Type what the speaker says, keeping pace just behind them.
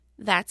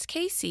That's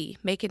KC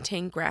may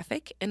contain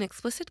graphic and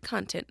explicit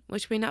content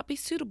which may not be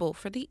suitable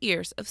for the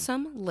ears of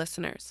some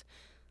listeners.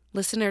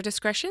 Listener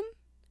discretion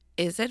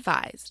is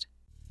advised.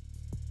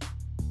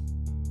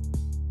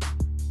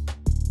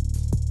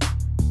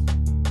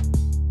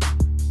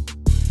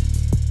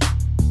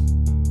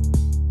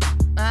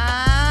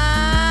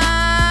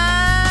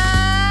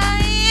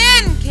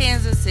 In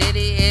Kansas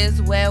City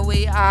is where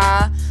we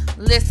are.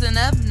 Listen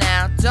up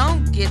now,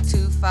 don't get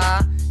too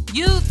far.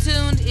 You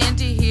tuned in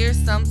to hear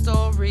some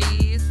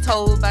stories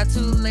told by two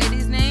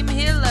ladies named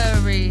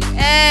Hillary.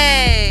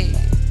 Hey!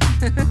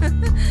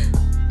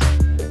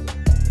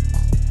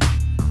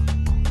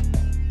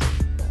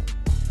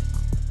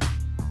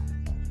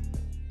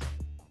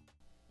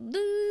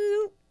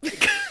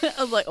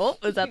 I was like, oh,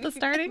 is that the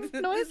starting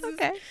noise?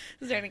 Okay.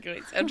 Starting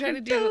noise. I'm trying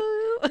to do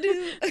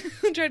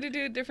I'm trying to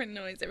do a different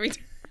noise every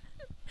time.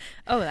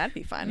 Oh, that'd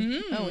be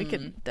fun. Oh, we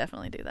could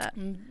definitely do that.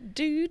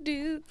 Do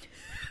do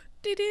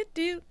do do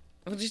do.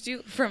 We'll just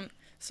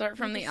start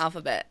from the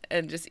alphabet,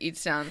 and just each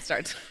sound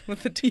starts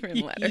with a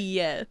different letter.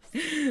 Yes.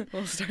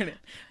 We'll start it.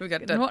 We've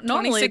got a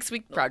normally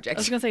 26-week project. I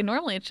was gonna say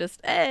normally it's just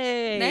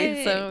hey.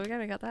 Hey. So we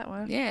gotta got that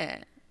one. Yeah.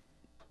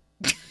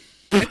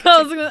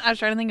 I was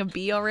trying to think of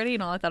B already,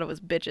 and all I thought it was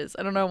bitches.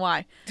 I don't know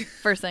why.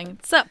 First thing,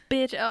 sup,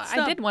 bitch. Oh, I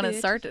Sup, did want to bitch.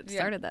 start it. Yeah.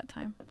 Started that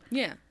time.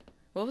 Yeah.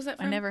 What was that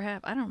from? I never have.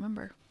 I don't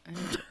remember. I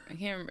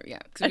can't remember. Yeah, I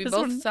because we just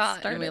both wanted to saw it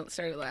start and we it.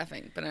 started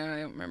laughing, but I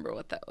don't remember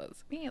what that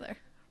was. Me either.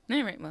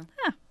 All right, well.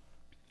 Huh.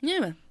 Yeah,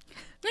 well.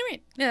 All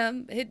right.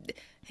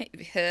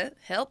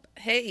 Help.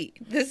 Hey,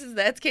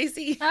 that's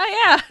KC. Oh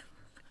yeah.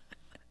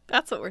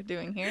 That's what we're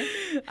doing here.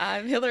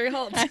 I'm Hillary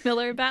Holt. I'm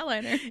Hillary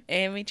Batliner.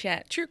 And we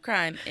chat true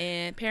crime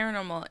and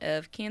paranormal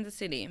of Kansas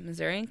City,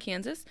 Missouri, and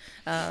Kansas,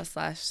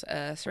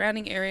 /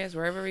 surrounding areas,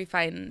 wherever we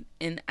find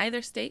in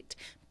either state,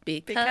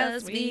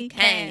 because we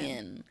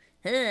can.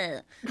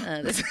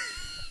 This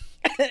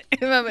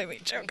It might make me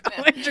choke on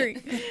my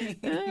drink.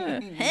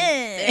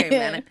 Hey,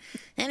 man.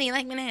 How do you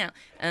like me now?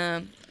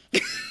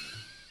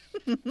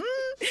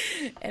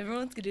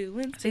 Everyone's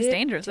doing It's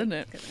dangerous, isn't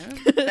it?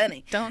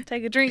 Funny. Don't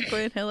take a drink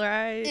when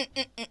Hillary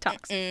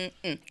talks. I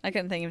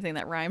couldn't think of anything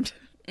that rhymed.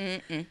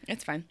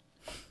 It's fine.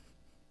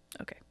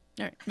 Okay.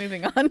 All right.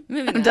 Moving on.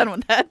 Moving I'm on. done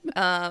with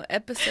that.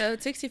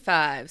 Episode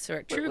 65. So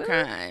we're true What?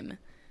 crime.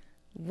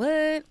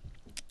 What?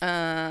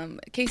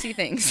 Casey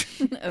thinks.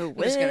 Oh,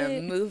 We're just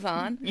gonna move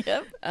on.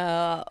 Yep.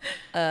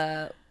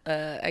 I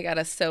got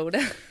a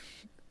soda.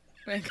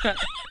 I got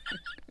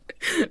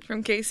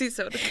from Casey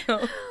Soda Co.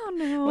 Oh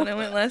no. when I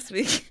went last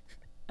week.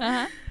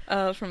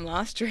 Uh-huh. From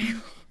Lost Trail.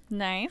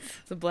 Nice.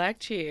 It's a black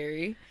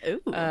cherry.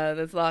 Ooh.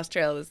 This Lost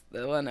Trail is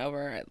the one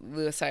over at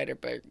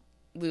Lewisburg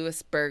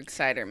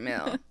Cider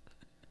Mill.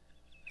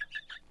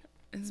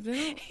 It's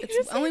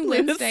just only said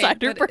Lewis Wednesday,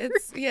 Ciderberg? but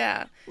it's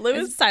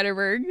Lewis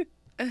Ciderberg.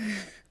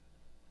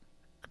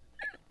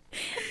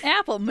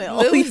 Apple Mill.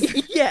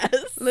 Lewis- Yes.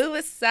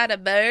 Lewis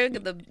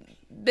Ciderberg, the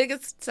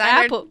biggest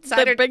cider,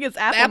 The biggest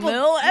apple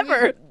mill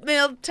ever.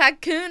 Mill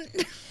tycoon.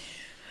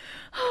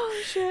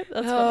 Oh shit.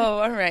 That's funny.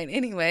 All right.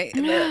 Anyway,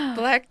 the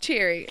black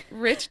cherry,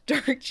 rich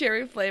dark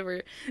cherry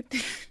flavor.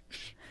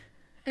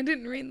 I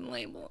didn't read the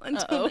label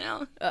until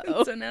now.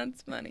 Uh-oh. So now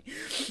it's funny.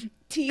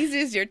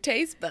 Teases your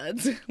taste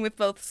buds with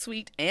both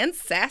sweet and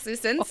sassy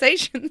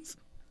sensations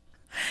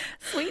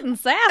Sweet and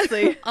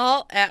sassy.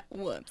 all at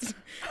once.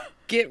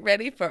 Get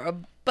ready for a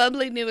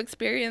bubbly new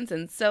experience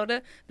in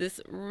soda. This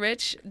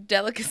rich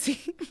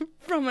delicacy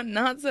from a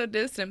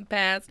not-so-distant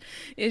past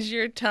is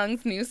your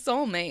tongue's new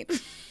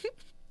soulmate.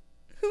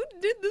 Who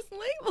did this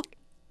label?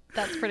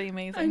 That's pretty I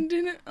amazing.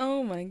 didn't.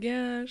 Oh my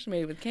gosh!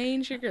 Made with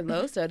cane sugar,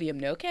 low sodium,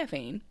 no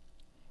caffeine.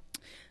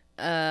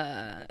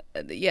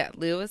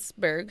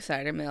 Lewisburg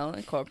Cider Mill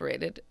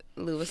Incorporated,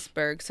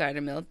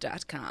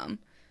 LewisburgCiderMill.com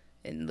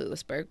in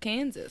Lewisburg,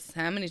 Kansas.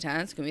 How many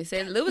times can we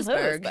say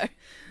Lewisburg? Lewisburg.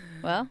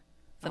 Well,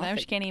 sometimes Often.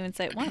 you can't even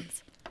say it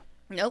once.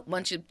 Nope.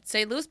 Once you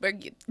say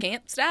Lewisburg, you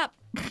can't stop.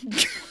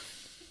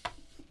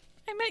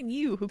 I meant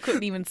you, who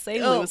couldn't even say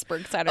Oh.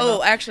 Lewisburg Cider Mill.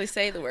 Oh, actually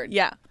say the word.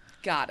 Yeah.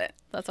 Got it.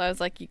 That's why I was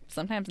like,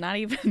 sometimes not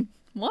even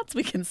once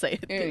we can say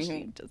it. 'Cause you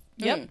Mhm. just,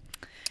 yep. Mm.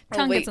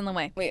 Tongue wait. gets in the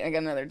way. Wait, I got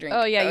another drink.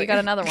 Oh, yeah, you got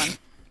another one.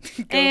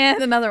 Go.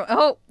 And another one.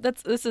 Oh,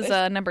 this is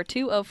number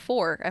 2 of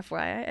 4,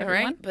 FYI, All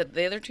everyone. right, but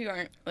the other two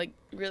aren't like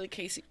really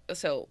Casey.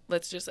 So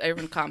let's just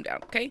everyone calm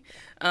down, okay?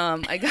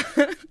 I got.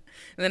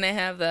 Then I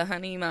have the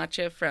honey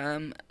matcha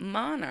from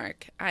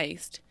Monarch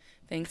Iced.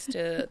 Thanks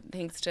to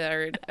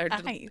our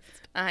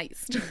iced. I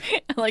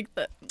like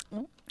the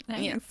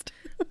Yeah. iced.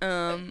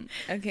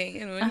 Okay,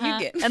 and what do Uh-huh. you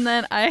get? And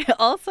then I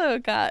also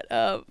got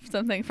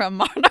something from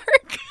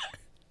Monarch.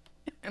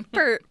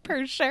 per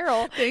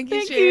Cheryl. Thank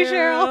you,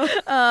 Cheryl.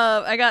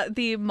 I got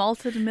the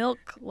malted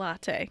milk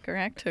latte,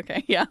 correct?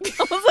 Okay, yeah.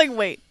 I was like,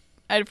 wait.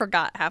 I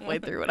forgot halfway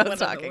through what I was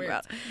What are the talking words?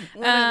 about.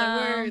 What are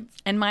the words?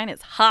 And mine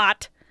is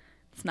hot.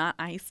 It's not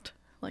iced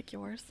like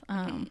yours.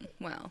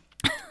 Well,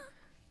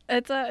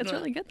 It's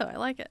really good though. I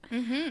like it.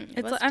 mm-hmm.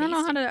 It's I don't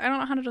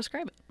know how to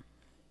describe it.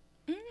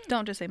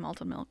 Don't just say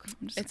malted milk.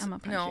 I'm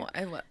up No,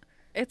 I what?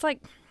 It's like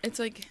It's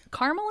like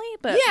caramely,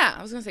 but yeah,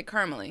 I was gonna say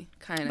caramely,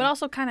 kind of. but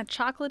also kind of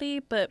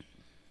chocolatey, but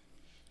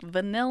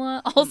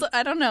vanilla. Also,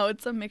 I don't know.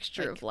 It's a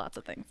mixture of lots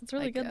of things. It's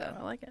really like, good though.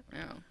 I like it.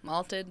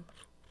 Malted.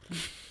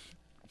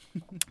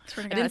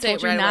 I didn't say it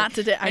told you right not away.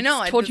 to do. I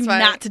know. told you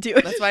not to do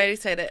it. That's why I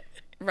said it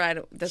right.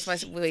 That's why I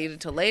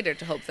waited till later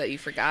to hope that you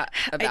forgot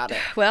about it.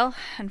 Well,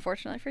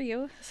 unfortunately for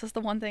you, this is the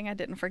one thing I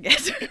didn't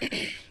forget.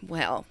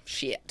 Well,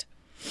 shit.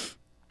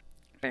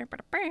 All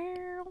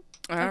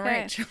Okay.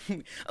 right.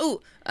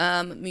 Oh,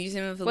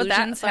 Museum of Would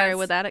Illusions. that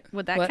has-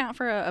 would that What? count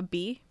for a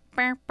B?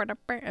 I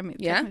mean,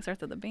 Yeah. definitely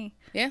starts with a B.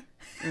 Yeah.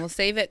 And we'll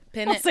save it.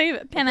 Pin We'll it. save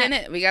it. Pin Pin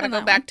it. it. We got to Pin go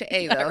that back one. to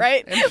A though.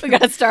 Right? We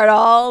got to start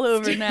all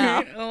over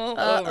now. All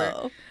over.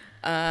 Uh-oh.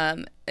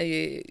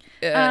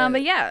 But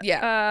But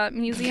yeah.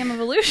 Museum of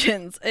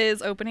Illusions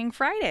is opening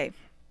Friday.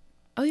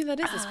 Oh, yeah, that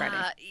is this Friday.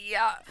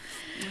 Yeah.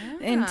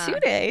 In 2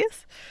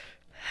 days.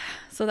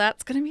 So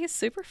that's gonna be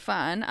super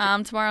fun.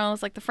 Tomorrow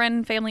is like the friend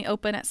and family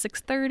open at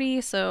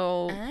 6:30,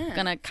 so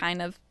gonna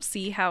kind of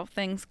see how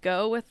things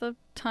go with a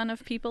ton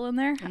of people in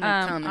there. I'm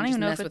gonna come I and don't just even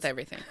know mess if with it's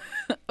everything.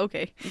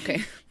 okay.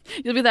 Okay.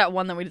 You'll be that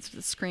one that we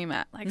just scream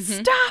at, like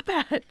stop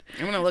it!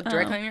 I'm gonna look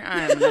directly in your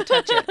eye. I'm gonna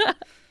touch it.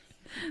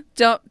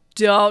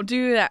 Don't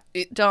do that.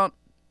 Don't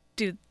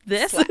do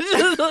this.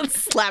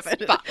 Slap it.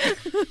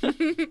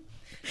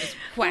 Just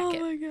whack Oh it.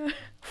 my god!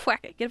 Whack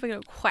it. Give it a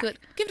good whack. Good.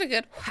 Give it a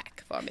good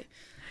whack for me.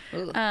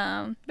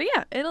 Ugh. But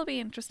yeah, it'll be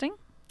interesting.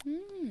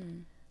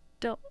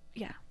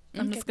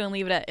 I'm just gonna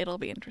leave it at it'll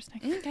be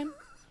interesting. Okay.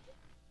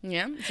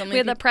 Yeah. So We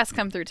had the press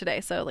come through today,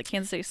 so like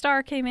Kansas City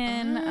Star came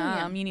in,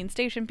 yeah. Union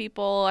Station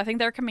people. I think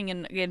they're coming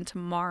in again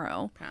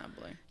tomorrow.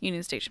 probably.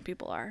 Union Station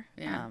people are.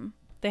 Yeah.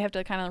 They have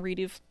to kind of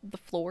redo the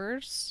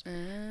floors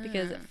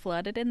because it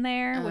flooded in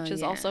there, which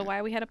is also yeah.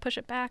 why we had to push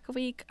it back a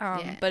week.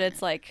 Yeah. But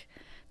it's like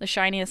the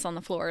shininess on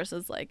the floors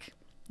is like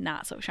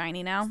not so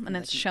shiny now, and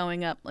it's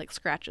showing up like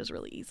scratches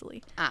really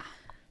easily.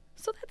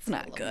 So that's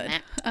not love good.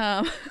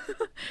 that.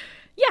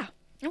 Yeah,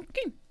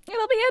 Okay.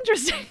 it'll be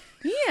interesting.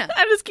 Yeah.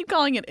 I just keep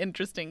calling it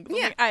interesting.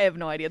 Yeah. Like, I have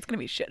no idea. It's gonna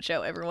be a shit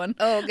show, everyone.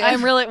 Oh, God.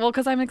 I'm really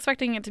because I'm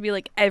expecting it to be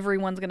like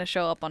everyone's gonna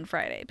show up on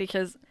Friday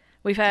because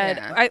we've had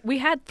Yeah. we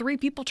had 3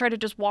 people try to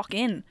just walk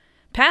in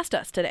past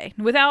us today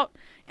without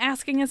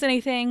asking us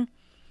anything.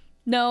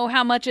 No,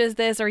 how much is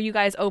this? Are you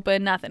guys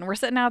open? Nothing. We're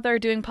sitting out there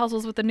doing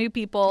puzzles with the new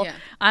people. Yeah.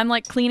 I'm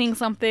like cleaning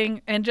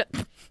something and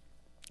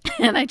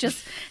and I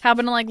just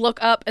happened to like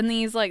look up and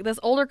this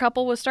older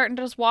couple was starting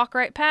to just walk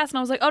right past and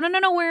I was like, oh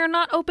no, we're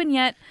not open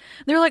yet.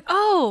 They're like,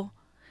 oh,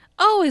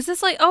 is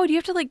this like, do you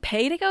have to like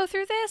pay to go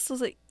through this? I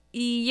was like,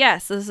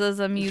 yes, this is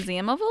a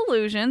Museum of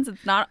Illusions.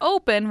 It's not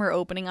open. We're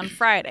opening on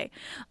Friday.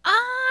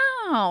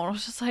 Oh, I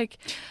was just like,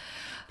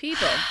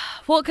 People.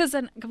 well, because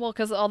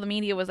all the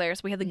media was there,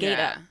 so we had the gate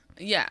up.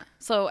 Yeah.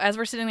 So as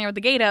we're sitting there with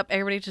the gate up,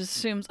 everybody just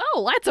assumes,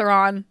 oh, lights are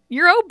on.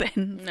 You're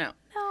open. No.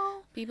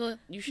 No. People,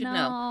 you should No.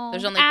 know.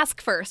 There's only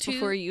ask first 2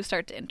 before you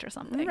start to enter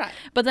something. Right.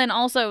 But then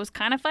also it was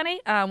kind of funny.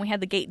 We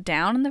had the gate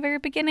down in the very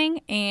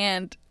beginning,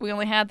 and we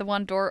only had the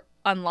one door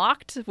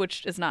unlocked,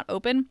 which is not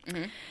open.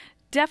 Mm-hmm.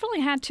 Definitely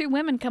had 2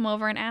 women come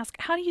over and ask,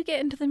 "How do you get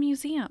into the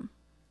museum?"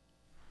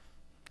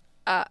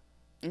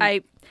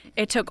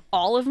 It took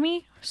all of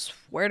me.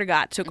 Swear to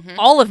God, took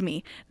all of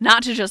me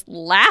not to just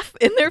laugh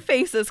in their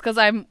faces because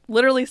I'm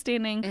literally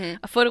standing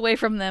a foot away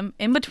from them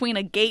in between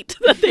a gate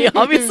that they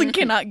obviously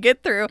cannot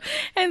get through.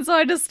 And so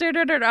I just stared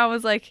at her and I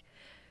was like,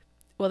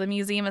 well, the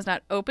museum is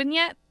not open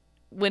yet.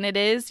 When it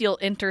is, you'll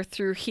enter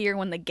through here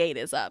when the gate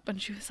is up.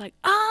 And she was like,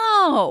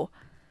 oh.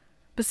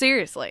 But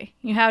seriously,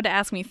 you have to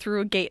ask me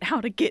through a gate how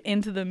to get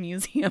into the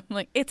museum.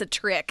 Like, it's a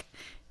trick.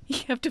 You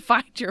have to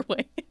find your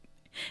way.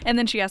 And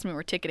then she asked me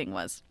where ticketing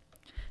was.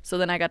 So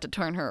then I got to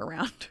turn her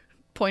around,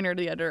 point her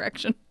the other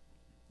direction.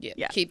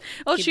 Yeah. Keep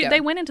going.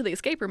 they went into the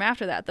escape room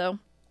after that, though.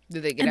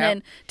 Did they get And out?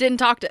 then didn't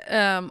talk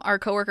to our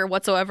coworker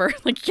whatsoever.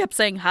 Like, kept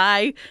saying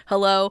hi,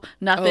 hello,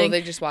 nothing. Oh,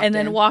 they just walked and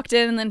then in. walked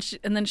in,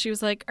 and then she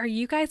was like, "Are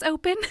you guys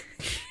open?"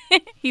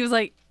 He was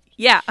like,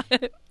 "Yeah,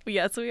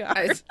 yes, we are."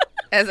 As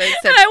I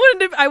said,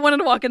 And I wanted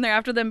to walk in there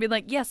after them, being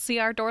like, "Yes, see,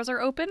 our doors are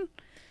open.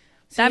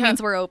 That how-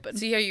 means we're open."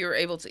 see how you were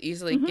able to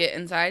easily get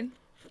inside?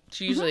 It's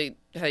usually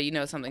how you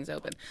know something's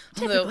open.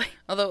 Typically.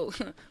 Although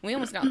we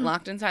almost got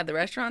locked inside the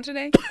restaurant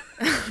today.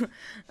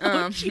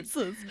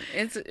 Jesus,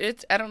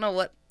 It's I don't know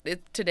what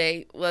it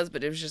today was,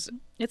 but it was just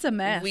it's a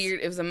mess. weird.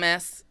 It was a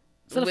mess.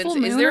 Is it a full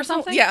Wednesday- moon there or a full-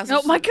 something? Yeah.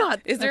 Oh my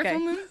God. Is there Okay. a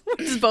full moon?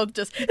 We're just both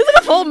just. Is it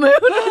a full moon?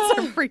 I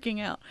start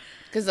freaking out.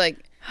 Because like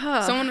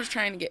someone was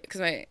trying to get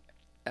because my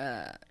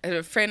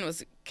a friend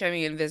was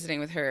coming and visiting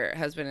with her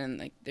husband and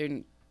like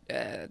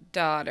their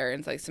daughter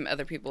and like some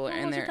other people are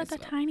in was there. it that as the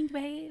well. tiny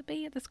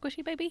baby, the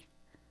squishy baby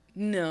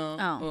No.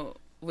 Oh.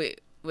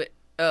 Wait.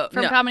 Oh,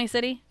 from no. Comedy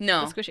City?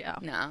 No. The squishy. Oh.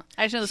 No.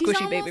 I just know the She's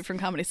squishy baby almost- from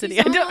Comedy City.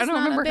 She's I don't almost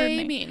remember not a her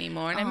baby name.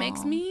 anymore, and it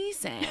makes Aw. me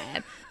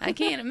sad. I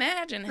can't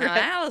imagine how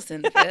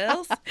Allison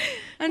feels.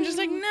 I'm just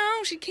like, no,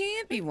 she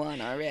can't be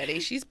one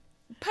already. She's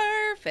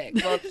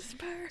perfect. Well, she's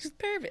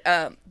perfect.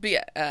 But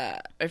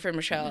yeah, my friend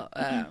Michelle,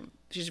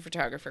 she's a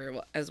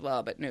photographer as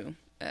well, but new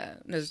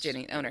No, it's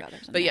Jenny, owner.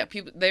 brothers and But yeah,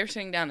 people they were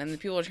sitting down, and the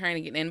people were trying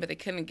to get in, but they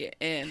couldn't get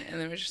in, and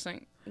they were just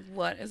like,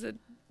 "What is it?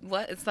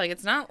 What?" It's like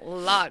it's not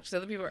locked, so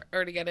the people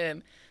already got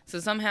in. So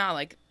somehow,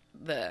 like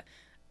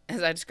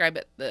as I describe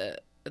it, the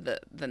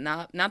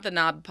knob, not the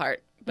knob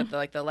part, but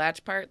the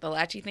latch part, the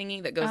latchy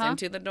thingy that goes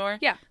into the door.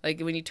 Yeah. Like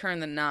when you turn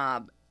the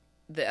knob,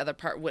 the other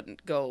part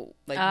wouldn't go,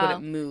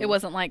 wouldn't move. It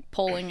wasn't like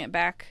pulling it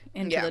back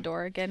into the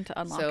door again to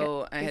unlock it.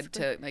 So I had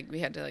to we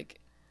had to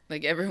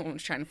everyone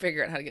was trying to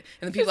figure out how to get,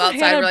 and the people You outside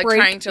had were to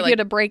trying to you had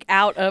to break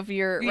out of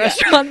your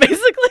restaurant,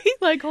 basically.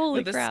 Like,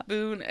 holy with crap. a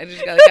spoon. I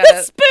just got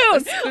a spoon. A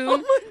spoon. Oh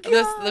my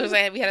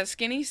God. We had a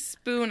skinny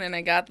spoon, and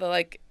I got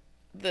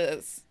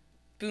the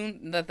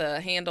spoon, the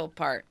handle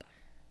part.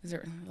 Is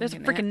there There's a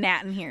freaking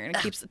gnat in here, and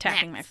it keeps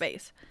attacking my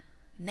face.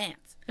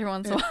 gnats? Every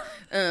once in a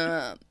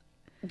while.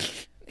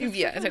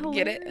 Yeah, I had to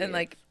get it and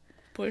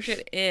push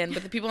it in,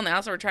 but the people in the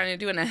house were trying to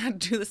do it, and I had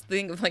to do this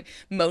thing of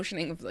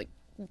motioning of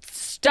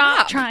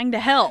Stop trying to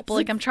help.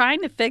 Like, I'm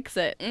trying to fix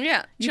it.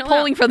 Yeah, You chill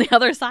pulling out. from the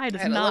other side I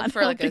is had to not look for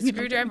a helping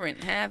screwdriver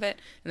and have it,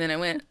 and then I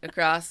went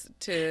across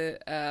to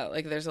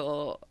there's a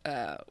little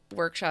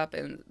workshop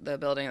in the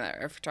building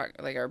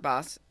that our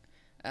boss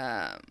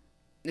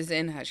is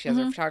in. She has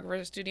her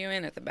photographer studio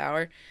in at the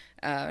Bower.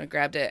 I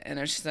grabbed it, and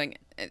I was just like,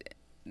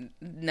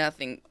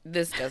 nothing.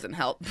 This doesn't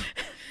help,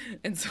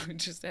 and so we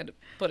just had to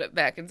put it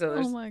back. And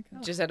so my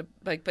God. just had to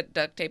put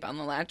duct tape on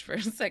the latch for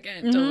a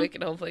second until we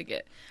could hopefully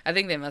get. I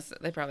think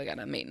they probably got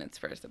a maintenance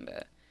person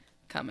to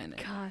come in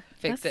and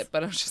fix it.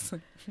 But I was just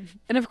like,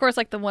 And of course,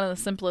 one of the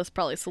simplest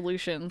probably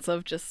solutions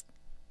of just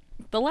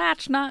the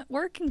latch not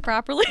working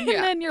properly, and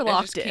then you're I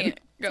locked just in. can't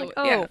It's go- like,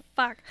 oh, yeah.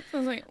 fuck. So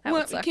I was like, That would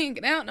what? We suck. can't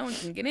get out. No one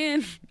can get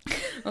in. I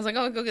was like,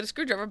 oh, I'll go get a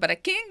screwdriver, but I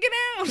can't get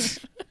out.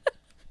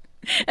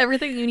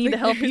 Everything you need to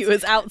help you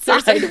is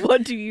outside.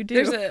 What do you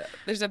do?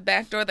 There's a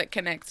back door that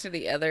connects to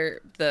the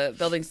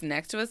buildings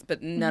next to us,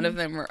 but none of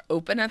them were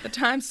open at the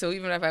time. So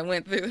even if I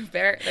went through the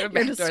back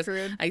just doors,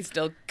 screwed. I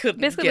still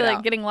couldn't Basically, get like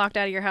out. getting locked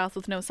out of your house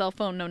with no cell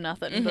phone, no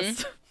nothing.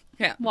 Just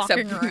Yeah,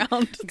 walking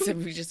around. Except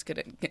we just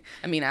couldn't.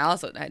 I mean,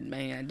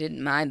 I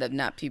didn't mind the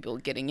not people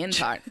getting in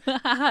part,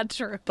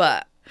 True.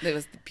 but there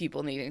was the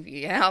people needing to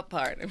get out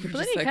part. And we're But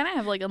then just you kind of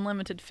have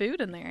unlimited food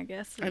in there, I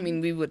guess. I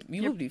mean, we would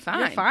be fine.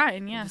 You're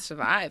fine, yeah. We'd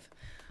survive.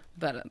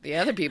 But the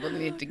other people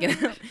need to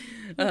get out.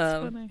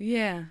 That's funny.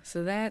 Yeah,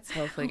 so that's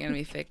hopefully going to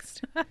be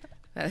fixed by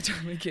the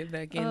time we get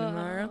back in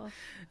tomorrow.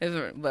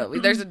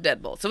 But there's a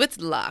deadbolt, so it's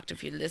locked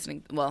if you're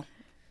listening. Well,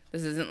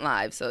 this isn't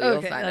live, so you'll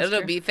Okay, find that's it'll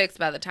true. be fixed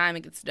by the time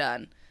it gets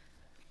done.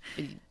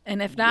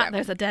 And if not, Yeah.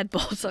 there's a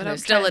deadbolt, so don't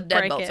There's still try a to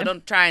break deadbolt, it. so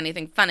don't try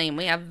anything funny. And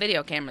we have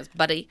video cameras,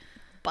 buddy,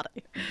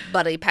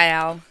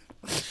 pal.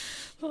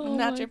 Oh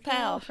Not my your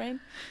pal, friend.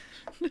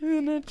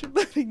 Not your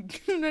buddy.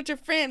 Not your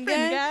friend,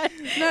 guy.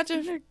 Not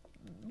your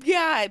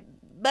guy,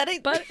 buddy.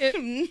 But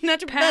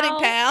not your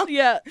buddy, pal.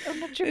 Yeah. I'm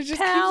not your It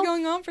just pal, keeps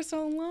going on for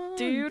so long.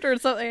 dude, or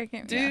something. I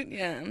can't. Dude,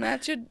 yeah. I'm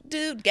not your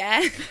dude,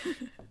 guy.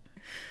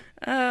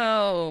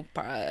 Oh,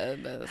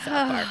 the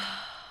South Park.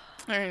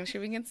 All right,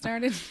 should we get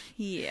started?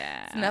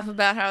 Yeah. Enough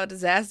about how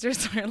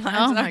disastrous our lives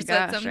Oh are my said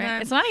gosh! sometimes.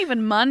 Right? It's not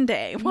even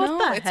Monday. What no,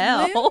 the it's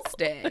hell?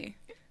 Wednesday.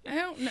 I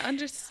don't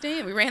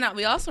understand.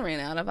 We also ran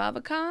out of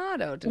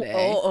avocado today.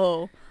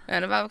 Oh.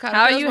 Out of avocado.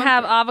 How do toast, you one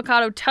have for-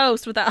 avocado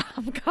toast without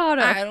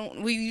avocado? I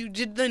don't. We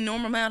did the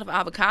normal amount of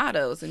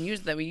avocados, and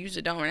we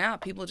usually don't run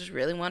out. People just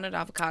really wanted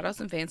avocados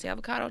and fancy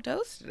avocado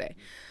toast today,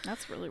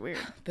 That's really weird.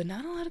 but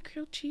not a lot of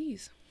grilled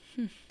cheese.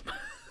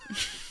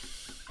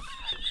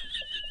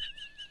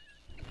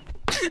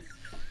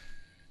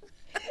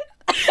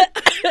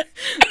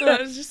 Well,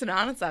 it was just an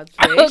honest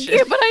observation.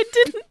 Okay,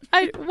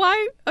 but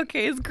why?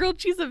 Okay, is grilled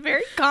cheese a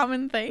very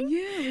common thing?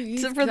 Yeah, we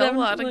used for a them,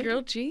 lot of like-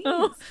 grilled cheese.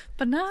 Oh,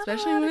 but not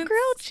Especially a lot when of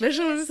grilled cheese.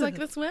 especially when it's like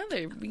this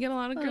weather, we get a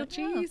lot of grilled Oh,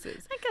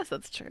 cheeses, I guess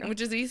that's true.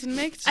 which is easy to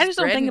make. It's I just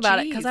don't bread think and about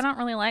it because I cheese. don't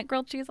really like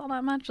grilled cheese all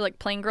that much. Like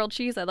plain grilled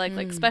cheese, I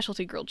like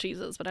specialty grilled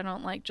cheeses, but I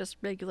don't like just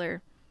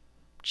regular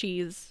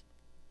cheese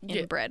in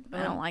Yeah. bread.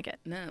 I don't like it.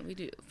 No, we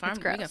do. We got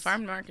gross.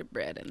 farm market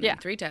bread and Yeah.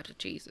 3 types of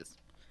cheeses.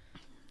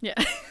 Yeah.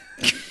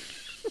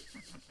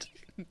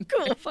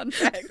 Cool fun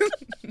fact.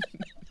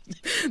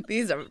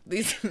 These are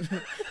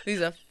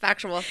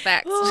factual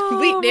facts. Oh,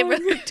 Wheat my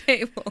Neighborhood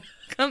Table.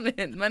 Come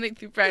in Monday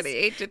through Friday,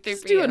 8 to 3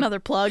 Just do p.m. another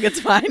plug.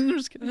 It's fine. I'm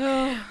just kidding.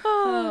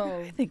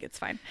 Oh. I think it's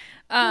fine.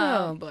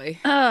 Oh boy.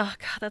 Oh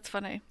god, that's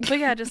funny. But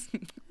yeah, just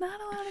not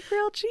a lot of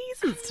grilled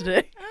cheeses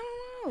today.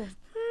 I don't know.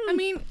 I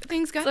mean,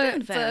 things got So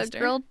done it's a faster.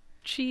 grilled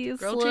cheese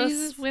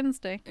cheeses?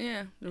 Wednesday.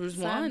 Yeah, there was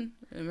So- one.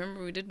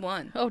 Remember, we did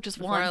one. Oh, just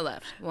before one. I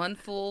left. One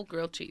full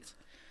grilled cheese,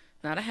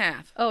 not a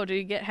half. Oh, do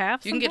you get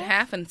half? You can get sometimes?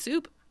 half in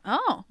soup,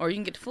 Oh, or you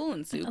can get full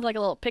in soup. like a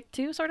little pick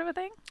two sort of a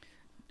thing.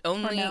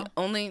 Only no?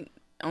 on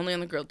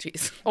the grilled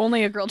cheese.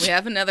 Only a grilled We cheese.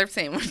 have another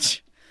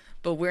sandwich,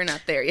 but we're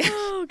not there yet.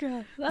 Oh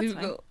god, that's We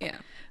fine. go- yeah.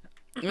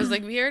 It was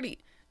like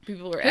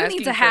people were Who asking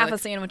needs a for, half like, a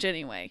sandwich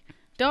anyway?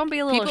 Don't be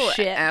a little People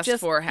shit. asked Just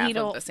for half eat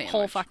of a the whole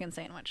sandwich. fucking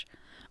sandwich.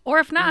 Or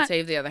if and not,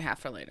 save the other half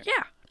for later.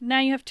 yeah. Now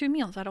you have 2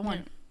 meals out of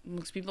one.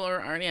 Most people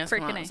are already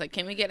asking. Freaking I was A. like,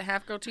 can we get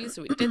half grilled cheese?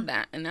 So we did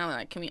that, and now they're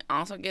like, can we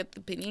also get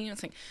the panini?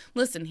 It's like,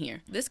 listen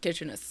here, this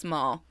kitchen is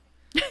small.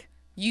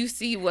 You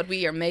see what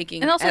we are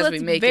making, And also, as that's we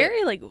make very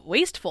it. like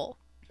wasteful.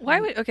 Why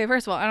would? Okay,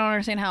 first of all, I don't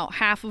understand how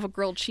half of a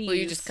grilled cheese. Well,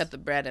 you just cut the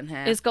bread in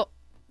half. is go.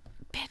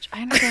 Bitch,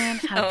 I understand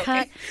how to Oh,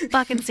 cut okay.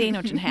 fucking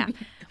sandwich in half.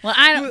 Well,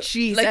 I don't.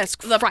 Jesus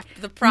the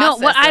Christ. process.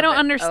 No, what I of don't it.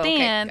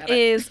 understand Oh, okay, got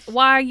it. is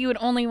why you would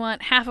only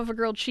want half of a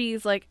grilled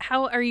cheese. Like,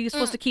 how are you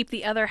supposed to keep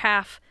the other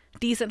half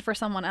decent for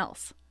someone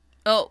else?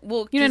 Oh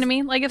well, You know what I 'cause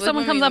mean? Like, if when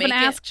someone we comes up and make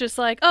it- asks, just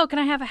like, "Oh, can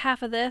I have a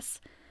half of this?"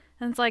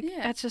 And it's like,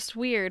 Yeah. that's just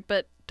weird.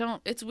 But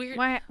don't. it's weird.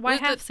 Why With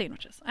half the-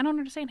 sandwiches? I don't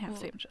understand half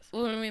sandwiches.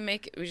 Well, when we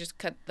make it, we just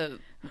cut the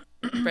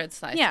bread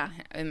slice. Yeah. in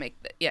half and make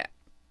the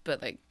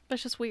but like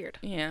That's just weird.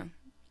 yeah,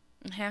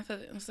 and half of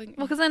it. I was like,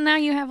 Well, because then now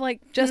you have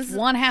like just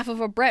one half of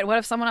a bread. What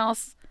if someone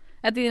else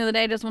at the end of the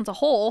day just wants a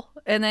whole,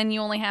 and then you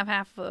only have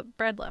half of the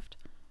bread left?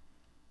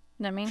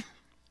 You know what I mean?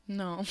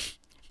 no.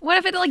 What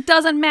if it like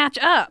doesn't match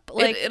up?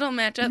 Like, It'll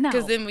match up no.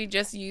 because then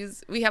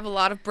we have a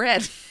lot of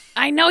bread.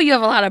 I know you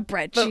have a lot of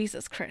bread. But-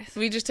 Jesus Christ!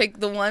 We just take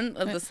the one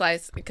of the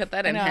slice, and cut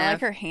that I in know. I half.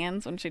 like her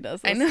hands when she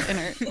does this. I know. In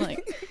her,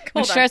 like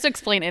when Hold she on. tries to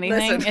explain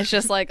anything, Listen. it's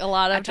just like a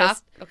lot of I talk.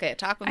 just. Okay, I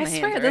talk with I my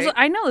swear, hands. this is, right?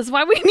 I know this is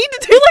why we need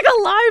to do like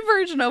a live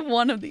version of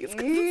one of these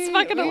because it's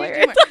fucking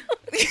hilarious.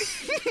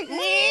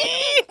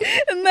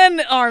 And then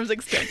arms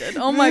extended.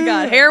 Oh my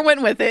god, hair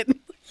went with it.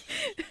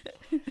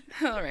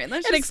 All right,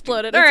 let's It just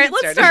exploded. All right, get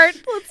let's started.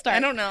 start. Let's start. I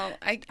don't know.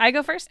 I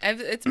go first.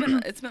 It's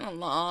been a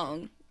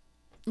long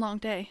Long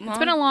day. It's Long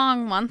been a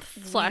long month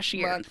 /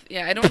 year. month.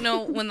 Yeah, I don't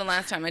know when the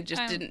last time I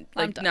just didn't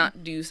I'm like done.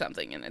 not do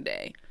something in a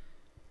day.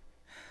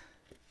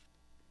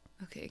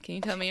 Okay, can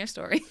you tell me your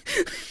story?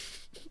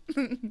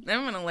 I'm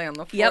gonna lay on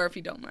the floor Yep. if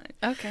you don't mind.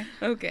 Okay.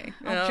 Okay,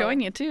 I'll join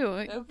you too.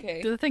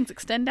 Okay, Do the things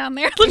extend down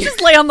there? Let's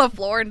just lay on the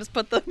floor and just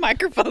put the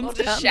microphones we'll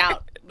down just there.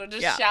 shout. We'll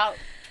just Yeah. shout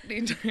the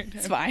entire time.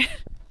 It's fine.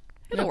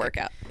 It'll Okay. work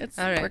out. It's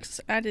All right.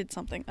 works. I did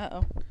something.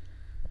 Uh-oh.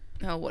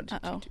 Oh, what? Did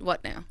Uh-oh. you do?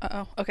 What now?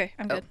 Uh-oh. Okay,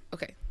 I'm good. Oh,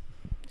 okay.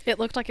 It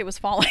looked like it was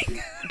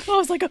falling. I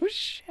was like, oh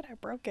shit, I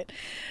broke it.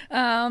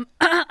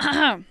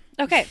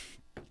 Okay.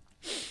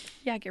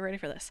 Yeah, get ready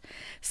for this.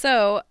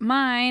 So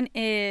mine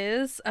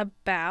is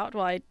about,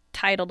 well, I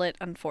titled it,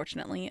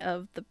 unfortunately,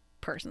 of the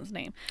person's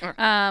name.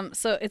 Alright.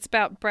 So it's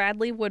about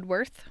Bradley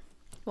Woodworth.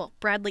 Well,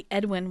 Bradley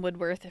Edwin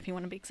Woodworth, if you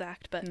want to be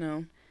exact. But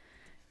No.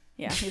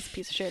 yeah, he's a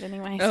piece of shit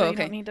anyway, Oh, so you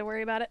okay. don't need to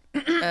worry about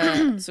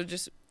it. So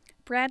just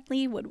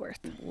Bradley Woodworth.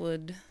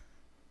 Woodworth.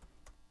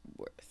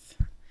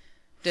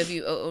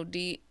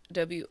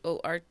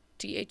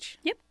 WOODWORTH.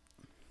 Yep.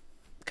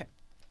 Okay.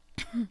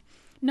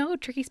 No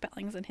tricky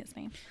spellings in his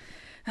name.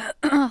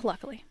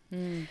 Luckily.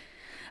 Hmm.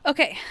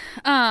 Okay.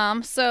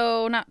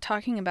 So not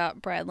talking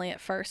about Bradley at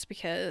first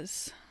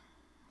because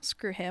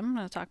screw him. I'm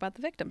going to talk about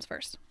the victims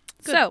first.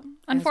 Good. So, As we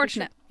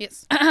unfortunate. should.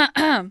 Yes.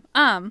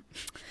 Um,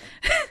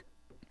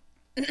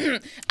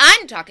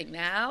 I'm talking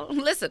now.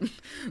 Listen.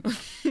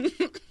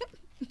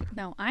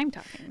 no, I'm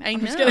talking now. I I'm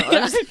just know.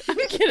 kidding.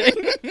 I'm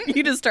kidding.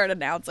 You just start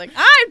announcing,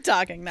 I'm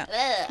talking now.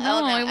 Oh,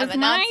 No, it was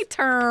my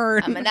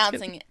turn. I'm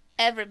announcing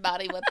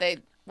everybody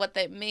what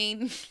they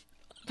mean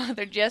by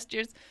their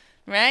gestures,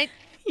 right?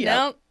 Yep.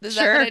 No, is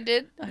that Sure. what I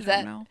did? I Is don't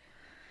that know.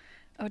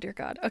 Oh dear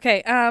God.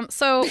 Okay.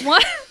 So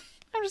one,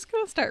 I'm just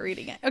gonna start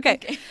reading it.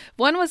 Okay.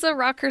 One was a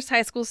Rockhurst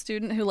High School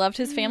student who loved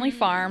his family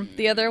farm.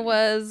 The other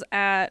was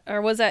at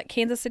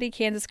Kansas City,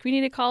 Kansas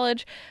Community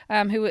College,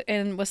 who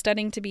was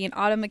studying to be an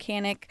auto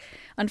mechanic.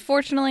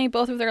 Unfortunately,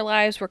 both of their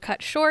lives were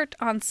cut short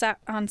on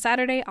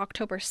Saturday,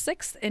 October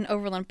 6th in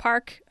Overland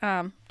Park,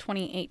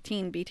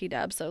 2018 BT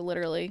Dub. So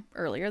literally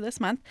earlier this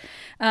month.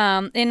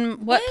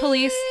 In what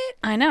police?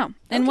 I know.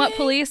 In what Okay.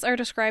 police are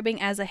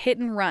describing as a hit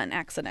and run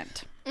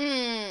accident.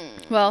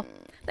 Well,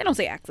 they don't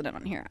say accident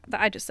on here.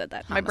 I just said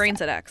that. My brain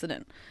said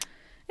accident.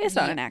 It's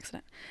not an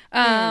accident.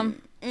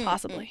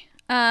 Possibly.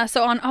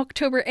 So on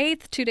October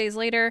 8th, 2 days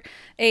later,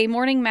 a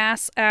morning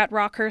mass at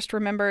Rockhurst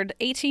remembered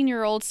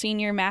 18-year-old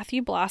senior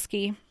Matthew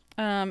Blosky.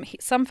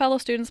 Some fellow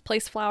students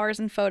placed flowers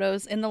and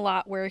photos in the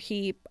lot where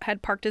he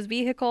had parked his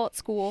vehicle at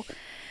school.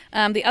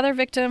 The other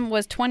victim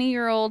was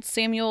 20-year-old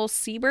Samuel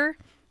Sieber.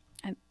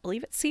 I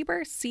believe it's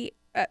Sieber.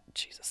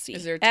 Jesus, C.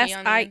 Is there a T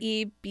on there?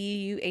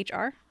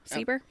 Siebuhr.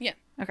 Sieber. Yeah.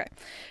 Okay.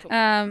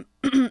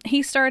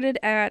 He started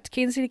at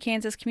Kansas City,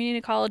 Kansas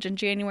Community College in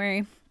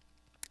January,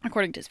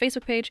 according to his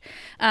Facebook page.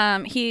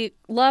 He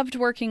loved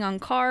working on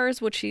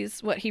cars, which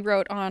is what he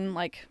wrote on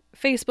like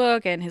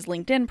Facebook and his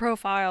LinkedIn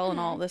profile and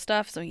all this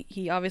stuff. So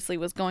he obviously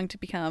was going to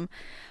become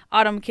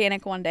auto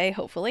mechanic one day,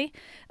 hopefully.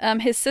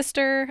 His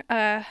sister,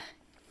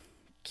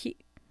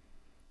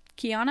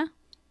 Kiana,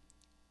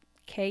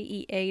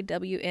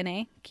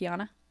 Keawna,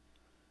 Kiana.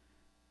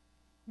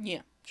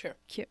 Yeah, sure.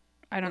 Cute.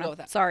 I don't We'll go know. with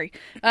that. Sorry.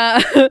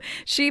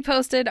 She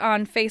posted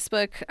on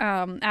Facebook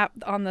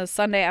on the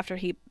Sunday after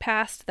he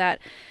passed that,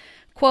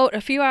 quote,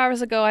 "A few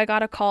hours ago, I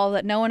got a call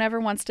that no one ever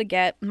wants to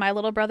get. My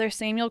little brother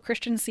Samuel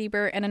Christian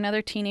Sieber and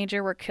another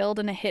teenager were killed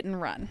in a hit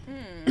and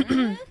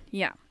run."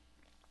 Yeah.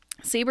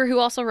 Sieber, who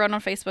also wrote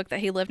on Facebook that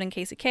he lived in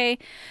KCK,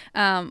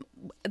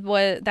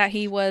 that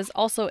he was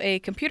also a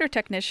computer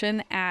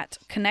technician at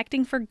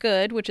Connecting for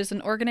Good, which is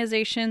an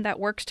organization that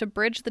works to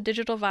bridge the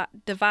digital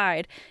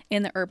divide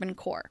in the urban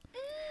core.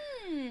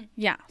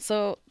 Yeah,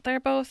 so they're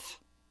both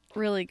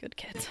really good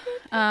kids.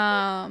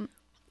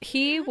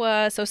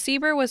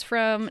 Sieber was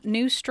from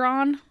New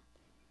Strawn,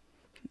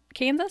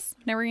 Kansas.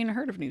 Never even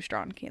heard of New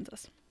Strawn,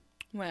 Kansas.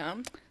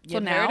 Well, So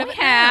now we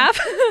have.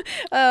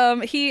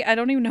 I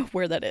don't even know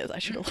where that is. I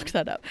should have looked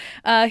that up.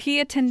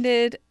 He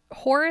attended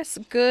Horace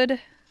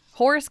Good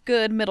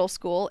Middle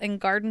School in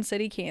Garden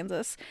City,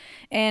 Kansas,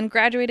 and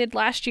graduated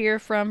last year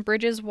from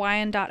Bridges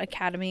Wyandotte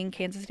Academy in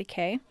Kansas City,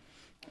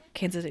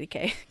 Kansas,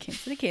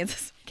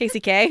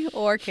 KCK,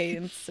 or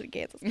Kansas City,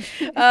 Kansas,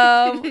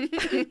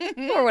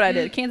 or what I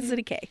did, Kansas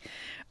City, K.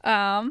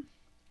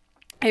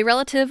 A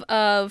relative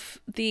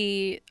of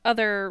the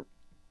other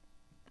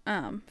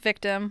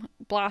victim,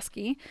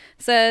 Blosky,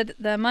 said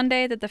the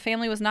Monday that the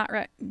family was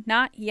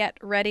not yet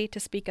ready to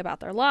speak about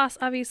their loss,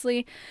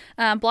 obviously.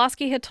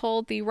 Blosky had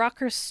told the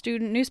Rockhurst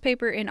Student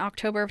newspaper in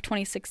October of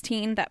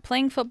 2016 that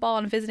playing football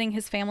and visiting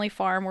his family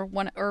farm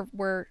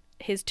were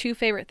his two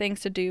favorite things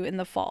to do in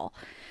the fall.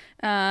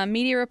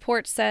 Media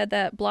reports said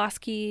that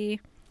Blosky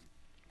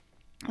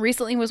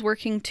recently was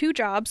working 2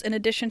 jobs in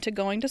addition to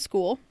going to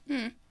school.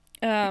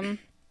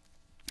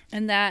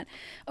 And that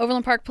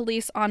Overland Park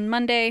Police on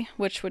Monday,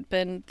 which would have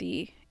been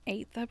the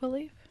 8th, I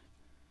believe.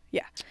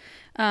 Yeah.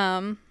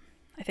 I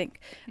think.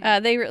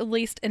 They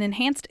released an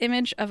enhanced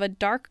image of a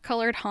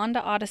dark-colored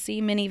Honda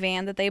Odyssey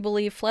minivan that they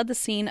believe fled the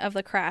scene of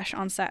the crash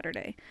on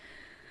Saturday.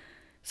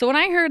 So when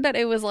I heard that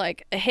it was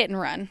like a hit and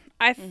run,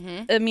 I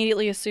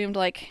immediately assumed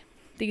like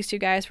these 2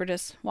 guys were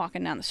just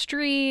walking down the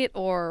street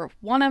or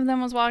one of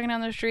them was walking down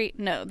the street.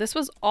 No, this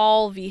was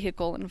all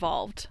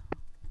vehicle-involved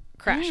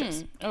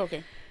crashes. Oh,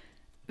 okay.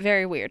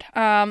 Very weird.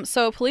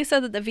 So police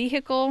said that the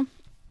vehicle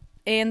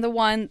and the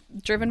one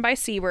driven by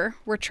Sieber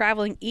were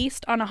traveling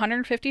east on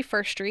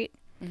 151st Street.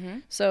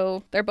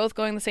 So they're both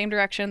going the same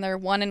direction. They're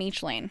one in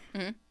each lane.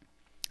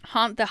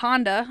 The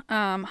Honda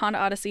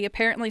Odyssey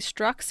apparently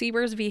struck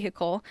Sieber's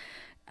vehicle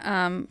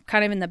kind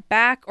of in the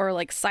back or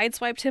like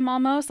sideswiped him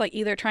almost, like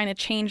either trying to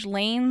change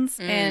lanes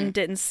and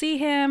didn't see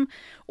him,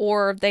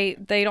 or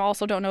they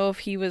also don't know if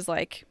he was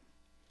like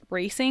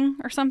racing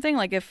or something,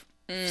 like if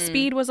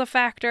speed was a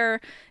factor,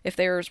 if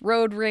there's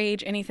road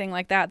rage, anything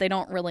like that. They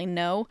don't really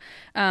know.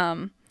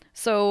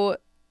 So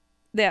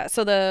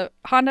the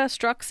Honda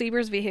struck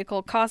Sieber's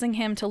vehicle, causing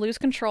him to lose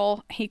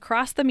control. He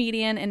crossed the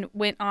median and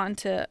went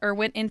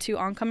into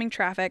oncoming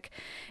traffic,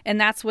 and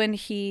that's when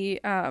he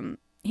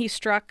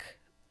struck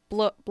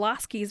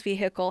Blosky's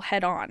vehicle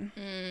head on.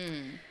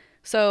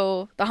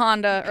 So the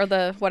Honda or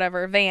the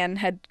whatever van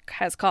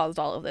has caused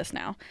all of this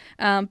now.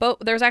 But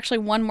there's actually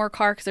one more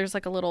car because there's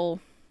like a little.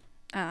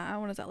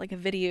 What is that, like a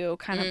video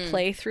kind of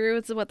playthrough?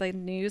 It's what the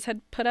news had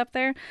put up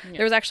there. Yeah.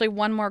 There was actually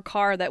one more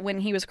car that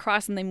when he was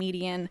crossing the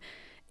median,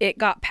 it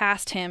got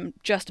past him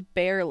just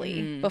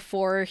barely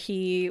before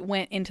he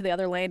went into the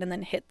other lane and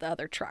then hit the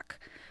other truck.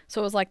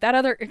 So it was like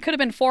it could have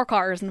been 4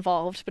 cars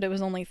involved, but it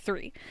was only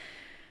 3.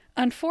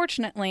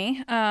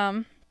 Unfortunately,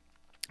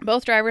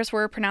 both drivers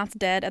were pronounced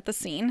dead at the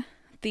scene.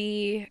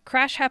 The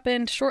crash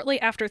happened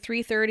shortly after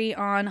 3:30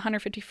 on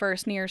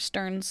 151st near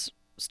Stern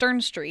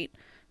Street,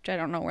 which I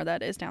don't know where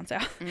that is down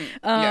south.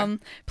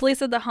 Police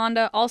said the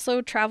Honda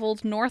also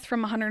traveled north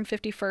from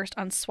 151st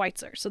on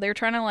Schweitzer. So they were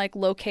trying to like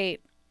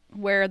locate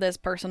where this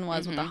person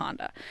was with the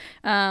Honda.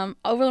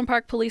 Overland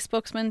Park Police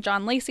spokesman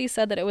John Lacey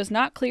said that it was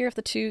not clear if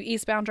the 2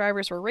 eastbound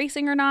drivers were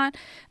racing or not.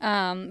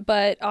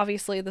 But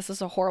obviously this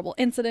is a horrible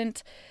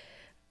incident.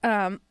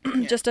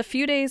 Just a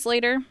few days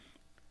later,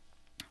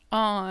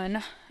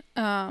 on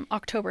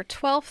October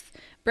 12th,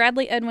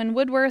 Bradley Edwin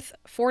Woodworth,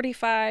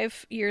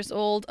 45 years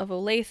old, of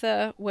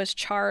Olathe, was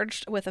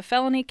charged with a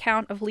felony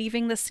count of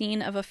leaving the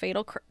scene of a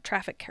fatal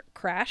traffic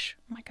crash.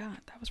 Oh my God,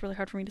 that was really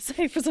hard for me to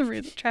say for some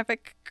reason.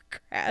 Traffic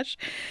crash.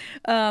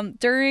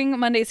 During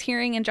Monday's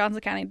hearing in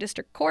Johnson County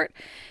District Court,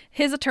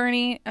 his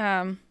attorney,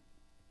 I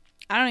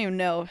don't even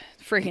know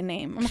the freaking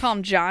name. I'm going to call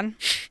him John.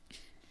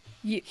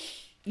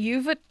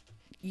 You've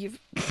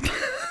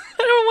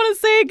I don't want to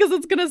say it because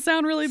it's going to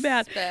sound really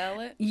bad. Spell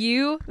it.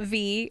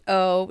 Uvodich.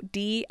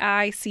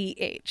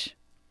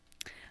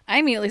 I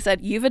immediately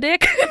said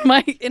Uvadic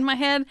in my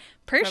head.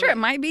 Pretty sure it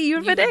might be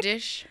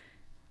Uvadic.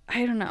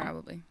 I don't know.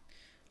 Probably.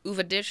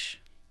 Uvadish.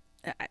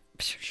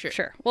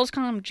 Sure. We'll just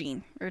call him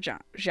Gene or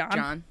John.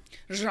 Jean.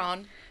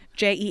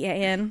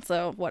 Jean,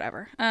 so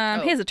whatever.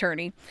 His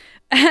attorney.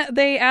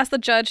 They asked the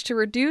judge to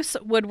reduce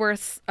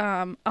Woodworth's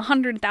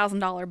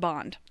 $100,000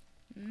 bond.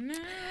 No.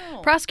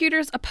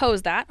 Prosecutors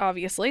opposed that,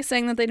 obviously,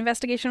 saying that the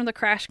investigation of the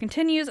crash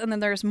continues and that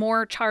there's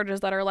more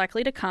charges that are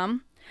likely to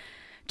come.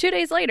 2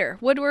 days later,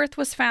 Woodworth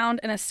was found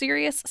in a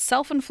serious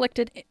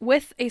self-inflicted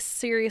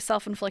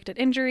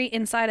injury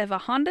inside of a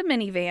Honda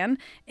minivan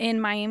in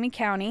Miami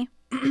County,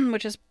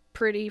 which is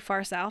pretty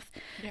far south.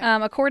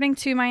 Yeah. According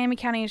to Miami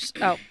County's,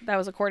 that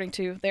was according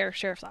to their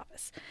sheriff's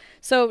office.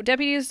 So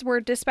deputies were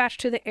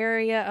dispatched to the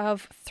area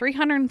of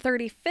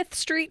 335th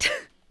Street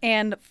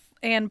and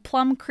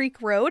Plum Creek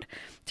Road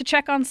to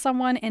check on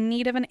someone in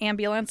need of an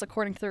ambulance,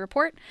 according to the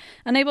report.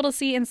 Unable to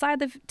see inside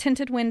the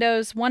tinted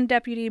windows, one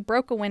deputy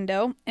broke a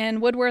window, and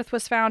Woodworth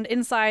was found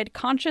inside,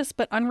 conscious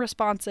but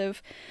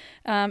unresponsive,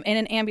 and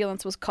an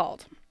ambulance was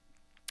called.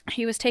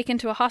 He was taken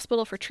to a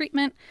hospital for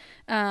treatment.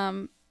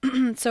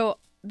 So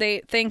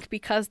they think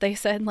because they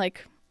said,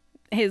 like,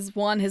 his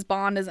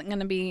bond isn't going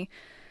to be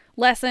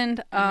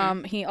lessened.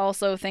 He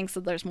also thinks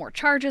that there's more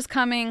charges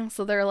coming.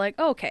 So they're like,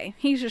 okay,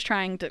 he's just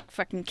trying to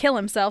fucking kill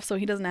himself so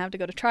he doesn't have to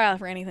go to trial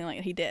for anything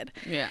like he did.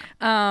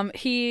 Yeah.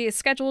 He is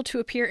scheduled to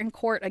appear in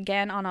court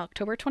again on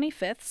October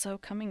 25th, so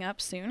coming up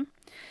soon.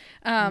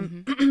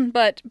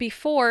 But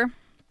before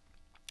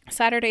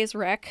Saturday's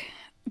wreck,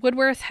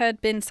 Woodworth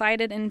had been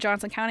cited in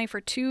Johnson County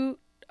for 2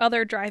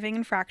 other driving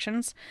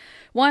infractions.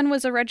 One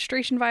was a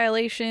registration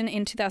violation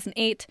in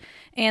 2008,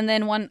 and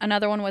then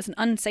another one was an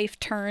unsafe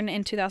turn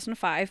in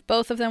 2005.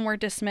 Both of them were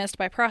dismissed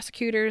by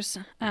prosecutors,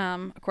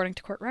 according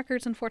to court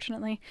records,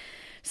 unfortunately.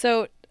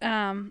 So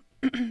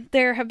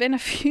there have been a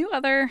few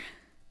other,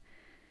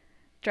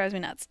 drives me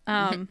nuts,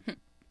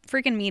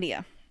 freaking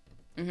media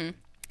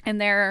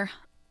and their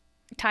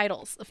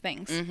titles of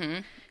things.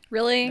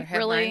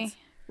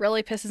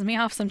 Really pisses me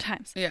off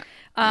sometimes. Yeah.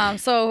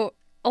 So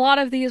a lot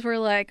of these were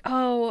like,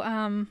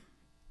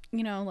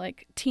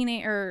 like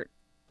teenage or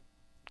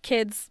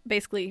kids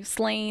basically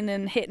slain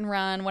and hit and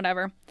run,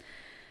 whatever.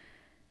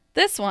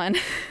 This one,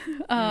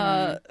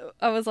 I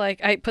was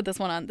like, I put this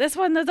one on. This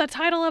one, there's the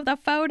title of the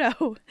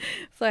photo.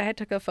 So I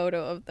took a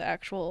photo of the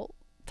actual,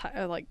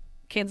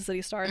 Kansas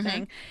City Star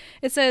thing.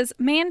 It says,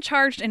 man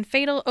charged in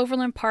fatal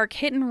Overland Park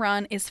hit and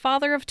run is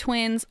father of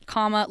twins,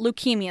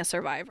 leukemia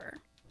survivor.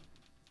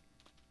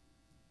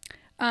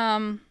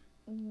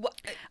 What?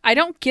 I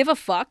don't give a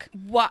fuck.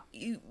 What?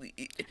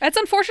 That's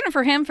unfortunate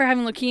for him for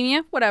having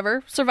leukemia.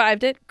 Whatever.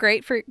 Survived it.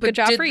 Great. Good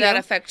job for you. Did that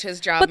affect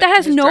his job? But that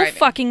has his no driving?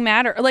 fucking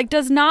matter. Like,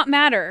 does not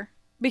matter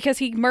because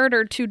he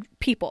murdered 2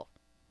 people.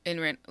 He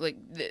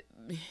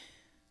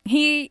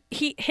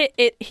hit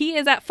it. He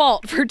is at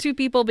fault for 2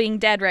 people being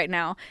dead right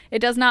now. It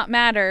does not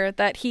matter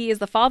that he is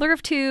the father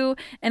of 2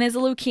 and is a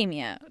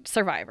leukemia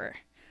survivor.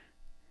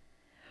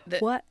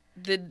 What?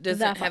 That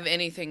doesn't have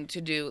anything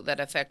to do that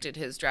affected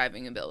his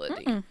driving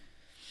ability.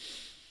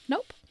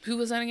 Nope. Who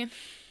was that again?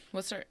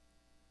 What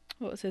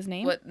was his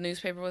name? What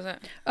newspaper was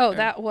that? Oh,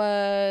 that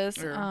was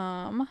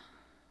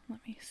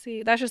let me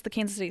see. That's just the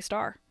Kansas City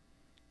Star.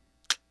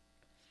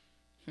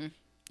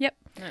 Yep.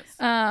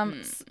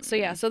 So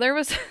yeah, so there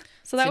was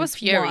that was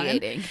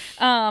infuriating.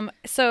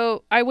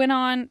 So I went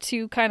on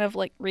to kind of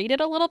like read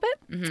it a little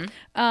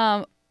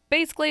bit.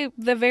 Basically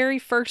the very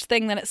first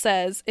thing that it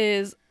says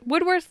is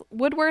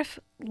Woodworth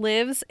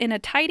lives in a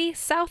tidy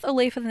South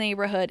Olathe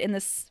neighborhood in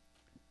this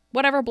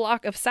whatever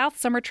block of South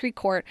Summertree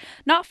Court,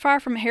 not far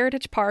from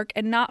Heritage Park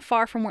and not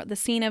far from the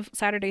scene of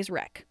Saturday's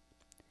wreck.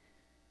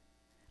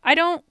 I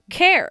don't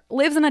care.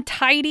 Lives in a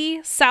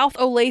tidy South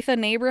Olathe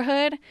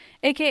neighborhood,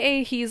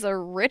 aka he's a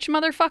rich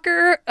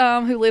motherfucker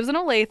who lives in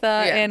Olathe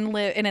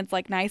and it's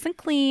like nice and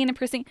clean and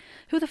pristine.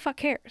 Who the fuck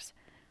cares?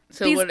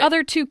 So these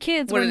other 2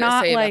 kids were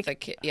not like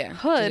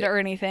hood or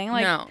anything.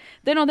 Like no.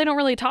 They don't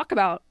really talk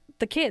about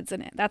the kids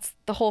in it. That's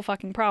the whole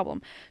fucking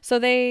problem. So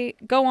they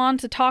go on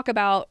to talk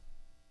about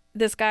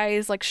this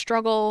guy's like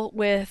struggle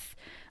with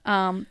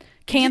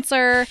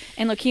cancer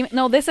and leukemia.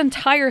 No, this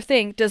entire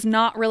thing does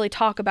not really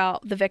talk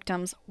about the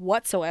victims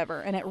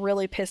whatsoever, and it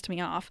really pissed me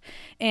off.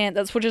 And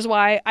which is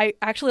why I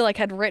actually like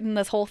had written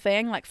this whole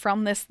thing like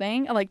from this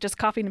thing. I like just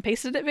copied and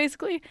pasted it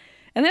basically.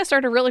 And then it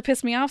started to really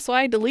piss me off, so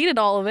I deleted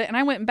all of it, and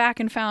I went back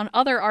and found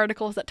other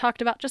articles that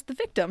talked about just the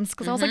victims,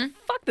 because I was like,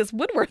 fuck this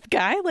Woodworth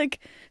guy, like,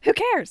 who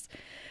cares?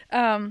 They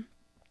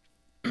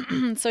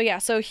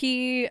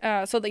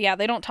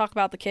don't talk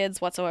about the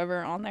kids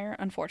whatsoever on there,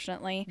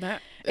 unfortunately.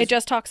 It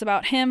just talks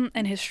about him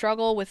and his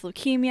struggle with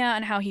leukemia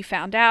and how he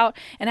found out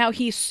and how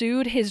he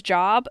sued his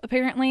job,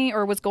 apparently,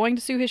 or was going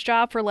to sue his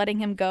job for letting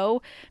him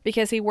go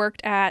because he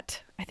worked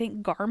at, I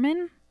think,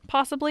 Garmin,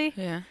 possibly.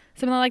 Yeah.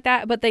 Something like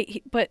that.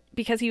 But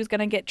because he was going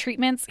to get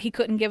treatments, he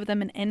couldn't give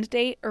them an end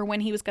date or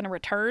when he was going to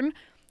return.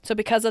 So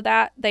because of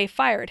that, they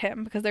fired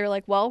him because they were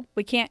like, well,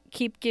 we can't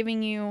keep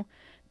giving you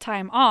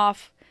time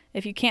off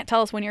if you can't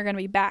tell us when you're going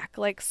to be back.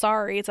 Like,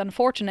 sorry, it's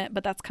unfortunate,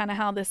 but that's kind of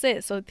how this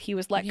is. So he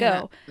was let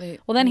go.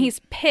 Well, then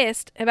he's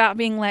pissed about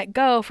being let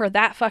go for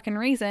that fucking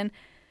reason.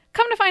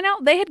 Come to find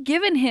out, they had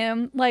given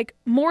him like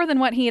more than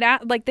what he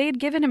had, like they had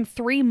given him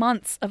 3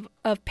 months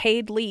of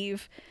paid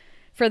leave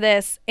for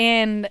this,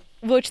 and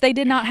which they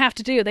did not have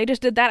to do. They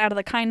just did that out of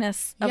the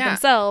kindness of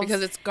themselves.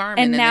 Because it's Garmin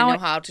and now, they know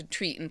how to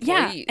treat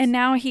employees.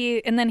 Yeah,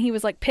 and then he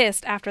was like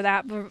pissed after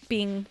that for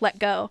being let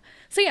go.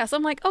 So yeah, so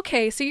I'm like,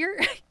 okay, so you're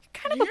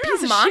kind of a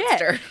piece of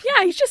monster. Shit.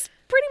 Yeah, he's just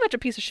pretty much a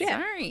piece of shit.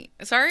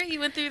 Sorry you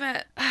went through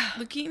that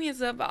leukemia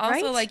stuff, but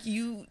also right? like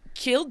you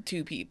killed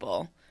 2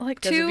 people.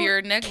 like because of two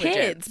your negligence.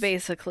 kids,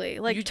 basically,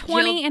 like You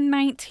 20 killed- and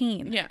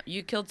 19. Yeah,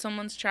 you killed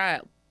someone's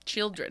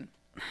children.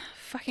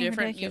 Fucking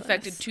Different. ridiculous. You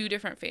affected two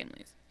different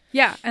families.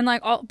 Yeah, and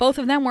like both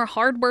of them were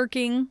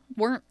hardworking,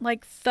 weren't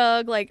like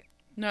thug, like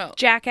No.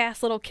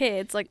 jackass little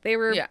kids. Like they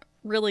were Yeah.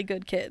 really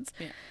good kids.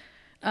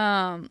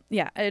 Yeah.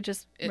 Yeah, it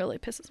just really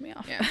pisses me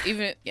off. Yeah.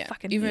 Even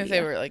Fucking even if they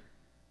media. were like.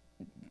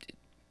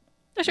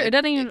 Sure, it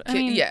doesn't even. I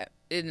mean, yeah.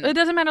 it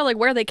doesn't matter like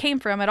where they came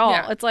from at all.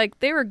 Yeah. It's like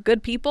they were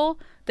good people.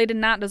 They did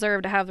not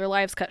deserve to have their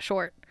lives cut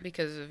short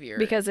Because of your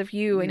because of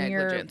you and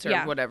your negligence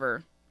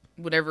or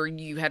whatever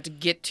you had to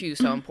get to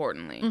so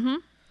importantly. Mm-hmm.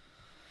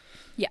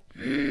 Yeah.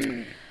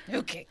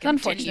 Okay. Continue.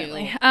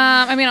 Unfortunately.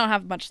 I mean, I don't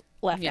have much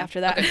left Yeah,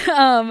 after that.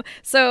 okay.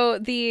 So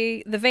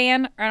the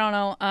van, I don't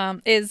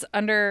know, is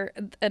under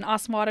an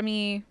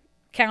Osawatomie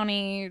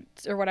County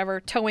or whatever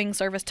towing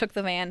service took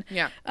the van.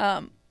 Yeah.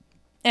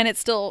 And it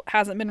still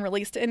hasn't been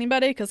released to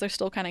anybody because they're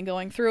still kind of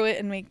going through it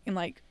and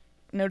like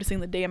noticing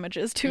the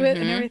damages to it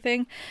and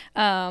everything.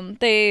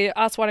 The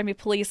Osawatomie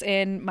Police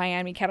and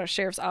Miami County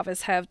Sheriff's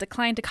Office have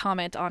declined to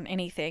comment on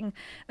anything.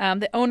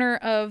 The owner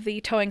of the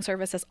towing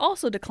service has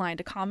also declined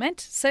to comment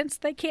since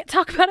they can't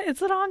talk about it.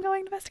 It's an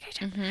ongoing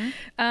investigation.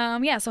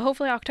 Yeah, so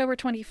hopefully October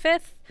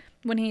 25th,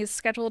 when he's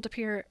scheduled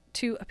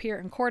to appear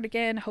in court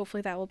again,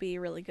 hopefully that will be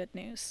really good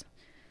news.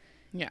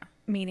 Yeah.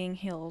 Meaning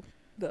he'll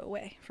go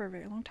away for a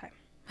very long time.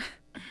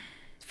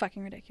 It's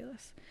fucking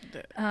ridiculous.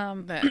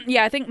 That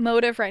Yeah, I think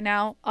motive right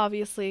now,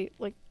 obviously,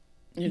 like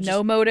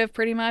no motive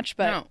pretty much,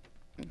 but no.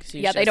 'Cause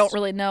he's yeah, they don't just-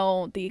 really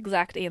know the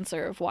exact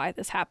answer of why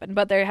this happened,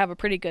 but they have a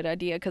pretty good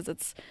idea because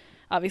it's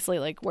obviously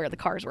like where the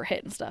cars were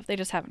hit and stuff. They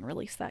just haven't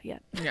released that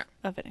yet Yeah.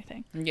 of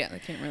anything. Yeah, they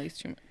can't release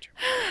too much.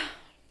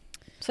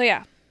 So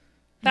yeah,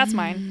 that's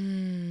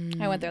mine.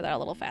 I went through that a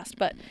little fast,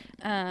 but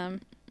yeah,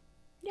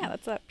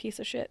 that's that piece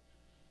of shit.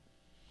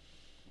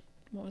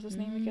 What was his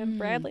name again?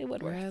 Bradley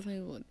Woodworth.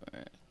 Bradley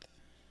Woodworth.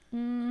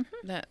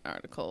 That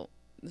article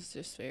is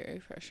just very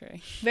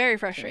frustrating. Very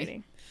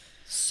frustrating.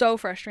 So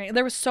frustrating.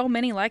 There was so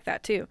many like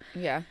that too.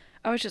 Yeah.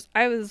 I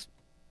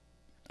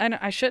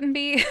shouldn't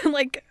be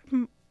like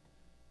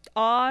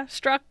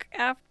awe-struck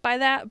by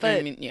that, but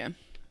I mean, yeah.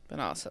 But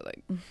also,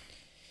 like,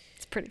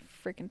 it's pretty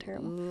freaking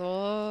terrible.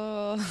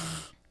 lol.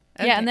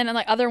 Yeah, and then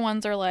like other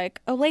ones are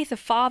like Olathe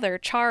father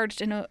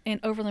charged in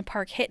Overland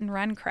Park hit and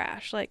run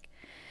crash. Like,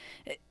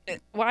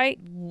 why?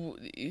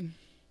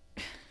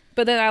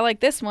 But then I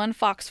like this one,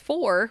 Fox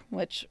 4,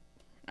 which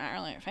I'm not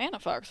really a fan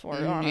of Fox 4,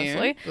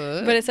 honestly.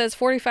 Yeah, but it says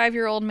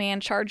 45-year-old man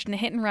charged in a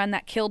hit and run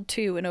that killed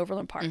 2 in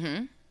Overland Park.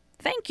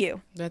 Thank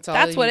you. That's all.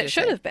 That's you what need it to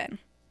should say. have been.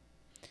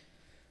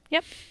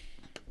 Yep.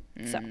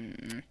 So,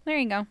 there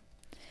you go.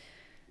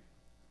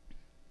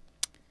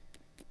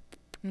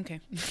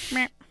 Okay.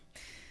 Meh.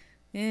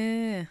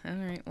 Yeah. All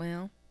right.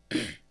 Well,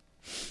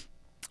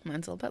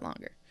 mine's a little bit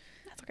longer.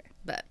 That's okay.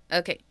 But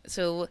okay.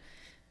 So,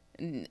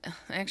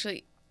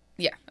 actually,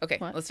 yeah. Okay.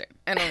 What? Let's start.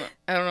 I don't know.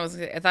 What I was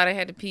gonna say. I thought I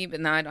had to pee, but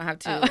now I don't have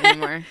to Oh.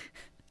 anymore.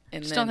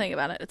 And Just don't think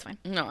about it. It's fine.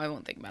 No, I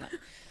won't think about it.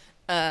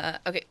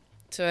 Okay.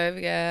 So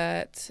I've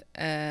got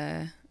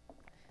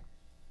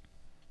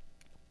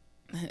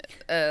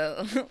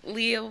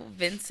Leo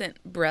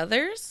Vincent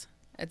Brothers.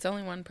 It's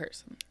only one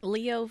person.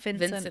 Leo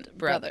Vincent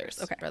Brothers.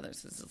 Okay.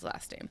 Brothers is his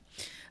last name.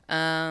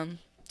 So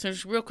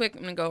just real quick,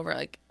 I'm gonna go over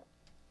like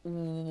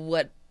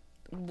what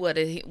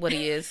he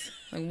is,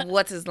 like,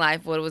 what's his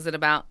life, what was it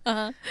about,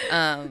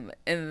 and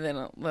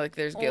then like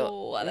there's guilt.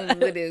 Oh, what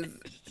is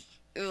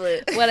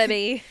What I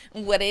be?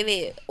 what it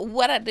is,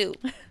 what I do,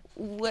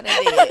 what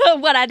I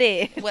did, What I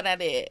did. what I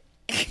did.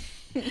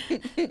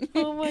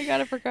 Oh my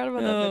god, I forgot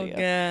about that Oh video.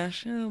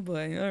 gosh, oh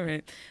boy. All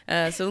right.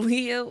 So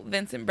Leo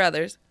Vincent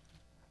Brothers,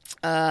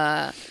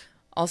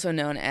 also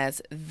known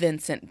as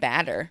Vincent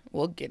Bader.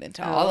 We'll get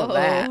into all of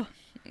that.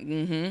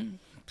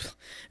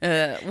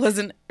 Was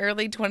an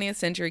early 20th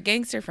century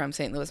gangster from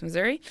St. Louis,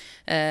 Missouri.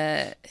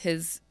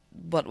 His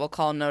what we'll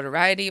call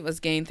notoriety was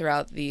gained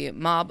throughout the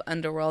mob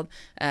underworld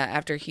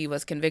after he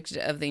was convicted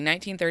of the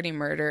 1930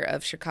 murder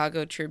of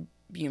Chicago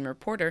Tribune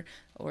reporter,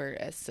 or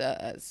as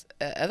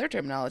other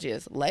terminology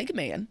is leg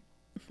man,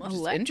 which is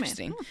leg man.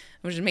 interesting,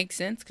 which makes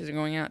sense because they're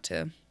going out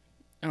to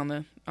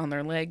on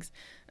their legs.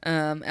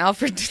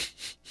 Alfred.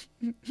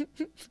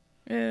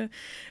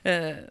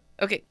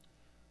 Okay.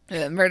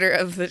 Murder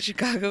of the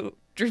Chicago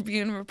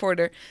Tribune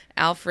reporter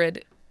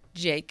Alfred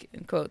Jake,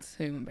 in quotes,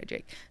 who went by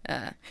Jake,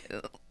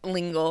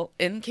 Lingle.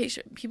 In case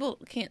people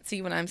can't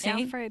see what I'm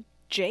saying, Alfred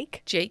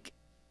Jake? Jake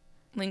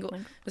Lingle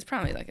was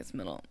probably like his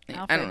middle name. I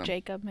don't Alfred know.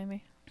 Jacob,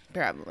 maybe.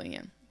 Probably,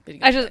 yeah. But he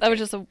That goes by was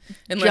Jake. just a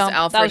Unless jump.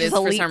 Alfred that was is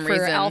just a for leap some for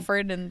reason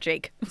Alfred and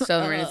Jake.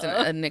 some reason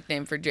a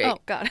nickname for Jake. Oh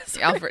God.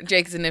 Sorry. Alfred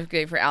Jake's a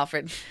nickname for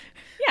Alfred.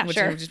 Yeah, Which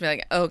sure. would just be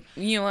like, oh,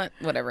 you know what,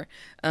 whatever.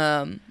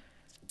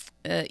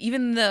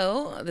 Even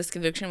though this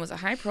conviction was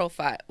high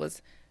profiled,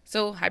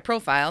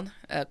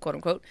 quote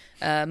unquote,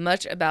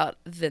 much about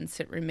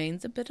Vincent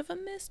remains a bit of a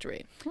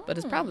mystery. But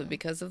it's probably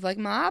because of like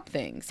mob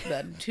things.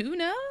 But who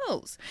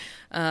knows?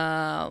 They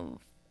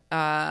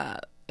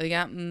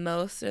got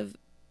most of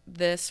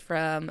this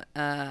from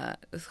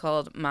it's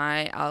called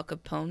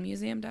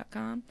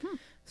myalcaponemuseum.com.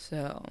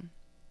 So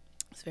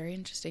it's very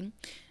interesting.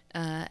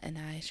 And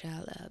I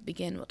shall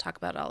begin. We'll talk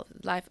about all of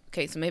his life.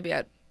 Okay, so maybe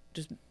I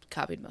just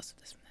copied most of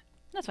this from that.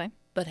 That's fine.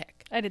 But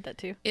heck, I did that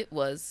too, it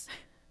was.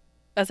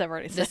 as I've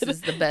already said. This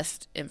is the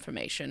best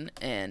information,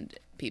 and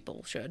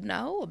people should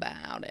know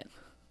about it.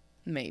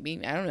 Maybe.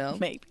 I don't know.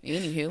 Maybe.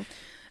 Anywho.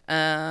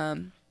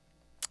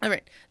 All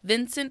right.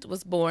 Vincent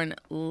was born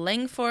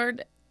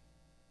Langford.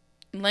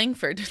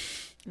 Langford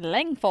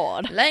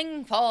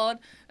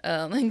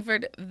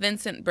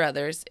Vincent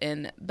Brothers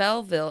in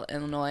Belleville,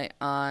 Illinois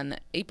on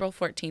April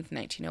 14th,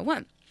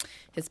 1901.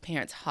 His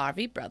parents,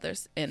 Harvey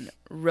Brothers and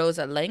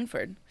Rosa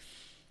Langford.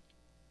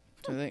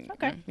 So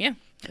okay. Yeah,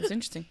 that's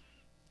interesting.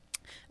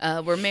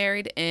 Were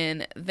married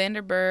in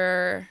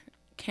Vanderburgh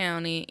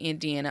County,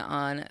 Indiana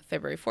on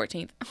February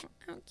 14th. Oh,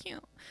 how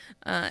cute.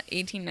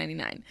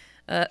 1899.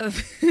 I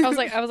was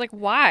like,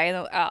 why?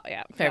 Oh,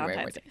 yeah. February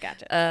Valentine's 14th. Day.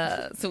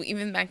 Gotcha. So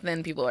even back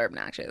then, people are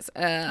obnoxious.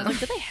 I was like,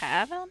 did they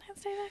have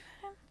Valentine's Day back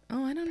then?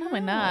 Oh, I don't know.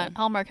 Probably not.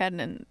 Hallmark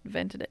hadn't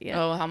invented it yet.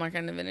 Oh, Hallmark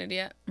hadn't invented it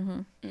yet?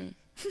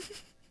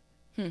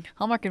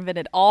 Hallmark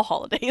invented all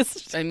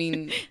holidays. I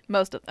mean,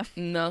 most of them.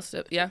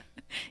 Yeah.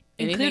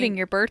 Including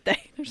your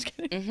birthday. I'm just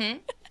kidding. Mm-hmm.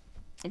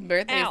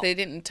 Birthdays, Ow. they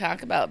didn't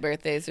talk about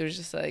birthdays. It was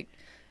just like,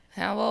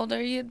 how old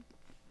are you?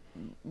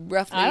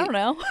 Roughly. I don't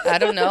know. I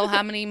don't know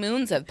how many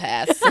moons have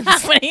passed.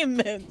 How many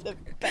moons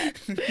have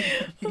passed?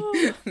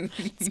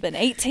 It's been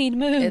 18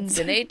 moons. It's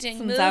been 18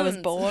 since I was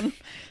moons. born.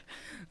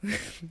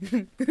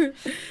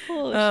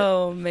 Holy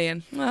Oh,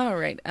 man. All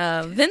right.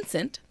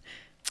 Vincent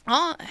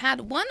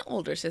had one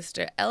older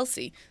sister,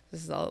 Elsie.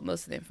 This is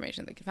most of the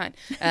information they could find.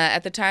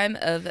 At the time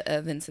of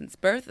Vincent's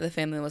birth, the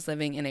family was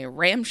living in a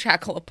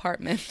ramshackle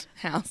apartment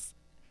house.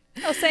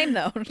 Oh, same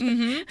though.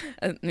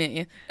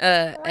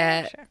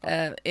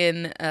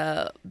 In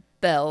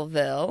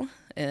Belleville,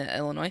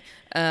 Illinois,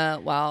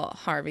 while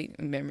Harvey,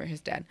 remember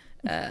his dad,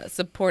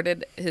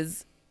 supported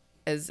his,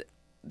 as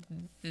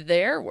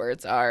their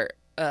words are,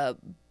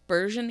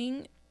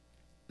 burgeoning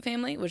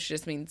family, which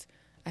just means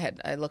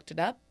I looked it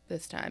up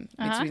this time,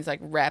 which means like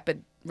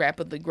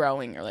rapidly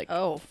growing or like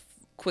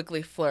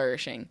quickly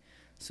flourishing.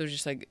 So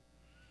just like.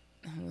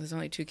 Oh, there's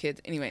only 2 kids.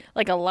 Anyway.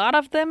 Like a lot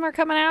of them are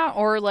coming out,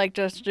 or like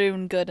just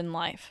doing good in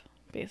life,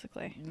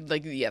 basically.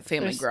 Like, yeah,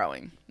 family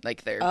growing.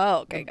 Like they're. Oh,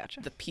 okay, gotcha.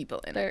 The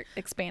people in They're it.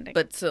 expanding.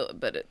 But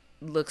it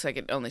looks like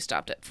it only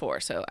stopped at 4,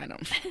 so I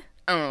don't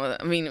know.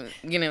 I mean,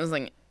 it was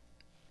like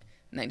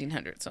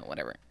 1900, so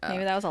whatever.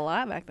 Maybe that was a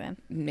lot back then.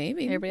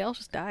 Maybe. Everybody else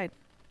just died.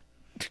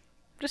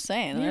 Just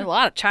saying, there's a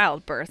lot of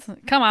childbirth.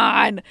 Come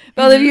on.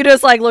 Both of you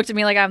just like looked at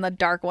me like I'm the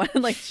dark one.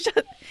 Like,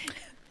 shut.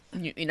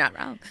 You're not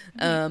wrong.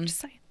 Just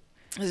saying.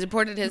 He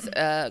supported his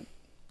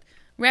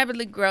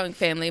rapidly growing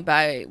family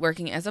by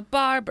working as a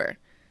barber.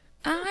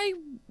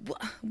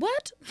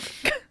 What?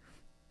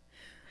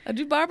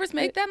 Do barbers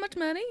make that much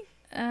money?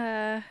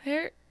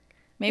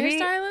 Maybe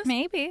hairstylist?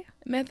 Maybe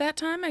At that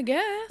time, I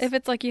guess. if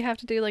it's like you have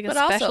to do like a But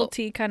also-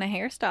 specialty kind of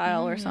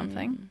hairstyle or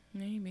something.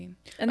 Maybe.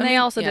 And I they mean,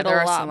 also did there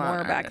a are lot salon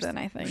more back artists. then,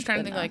 I think. I'm just trying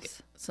to than think like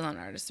us. salon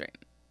artists, right?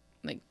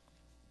 Like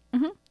They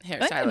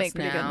hairstylists make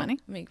pretty good now money.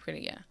 make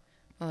pretty a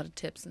lot of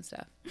tips and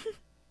stuff.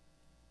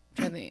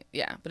 I think,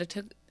 yeah, but it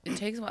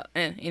takes a while.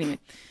 Anyway,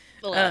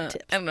 A lot of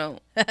tips. I don't know.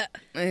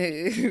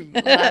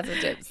 Lots of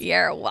tips.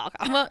 You're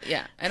welcome. Well,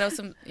 yeah, I know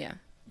some. Yeah,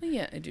 well,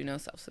 yeah, I do know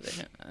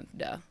self-sufficient.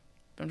 Duh.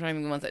 But I'm trying to think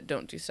of the ones that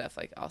don't do stuff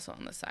like also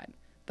on the side.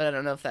 But I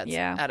don't know if that's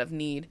out of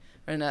need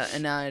or not.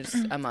 And now I'm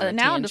on a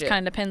Now it just tangent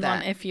kind of depends on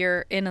that- if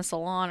you're in a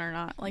salon or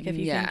not. Like if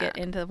you Yeah. can get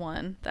into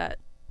one that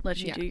lets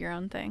you do your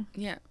own thing.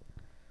 Yeah.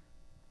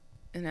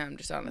 And now I'm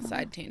just on a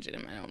side tangent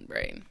in my own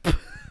brain.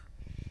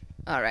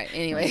 All right.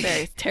 Anyway.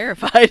 Very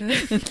terrified.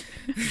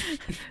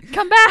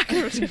 Come back.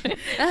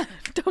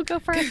 Don't go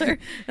further.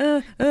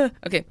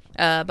 Okay.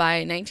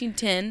 By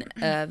 1910,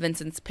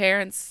 Vincent's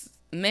parents'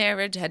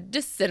 marriage had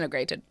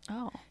disintegrated,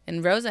 Oh.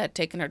 and Rosa had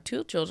taken her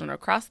 2 children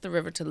across the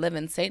river to live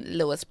in St.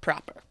 Louis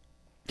proper.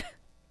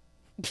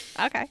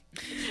 Okay.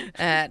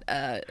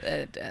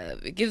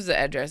 It gives the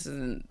addresses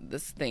in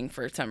this thing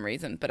for some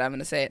reason, but I'm going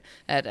to say it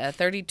at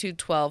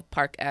 3212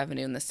 Park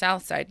Avenue in the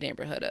South Side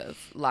neighborhood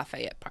of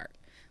Lafayette Park,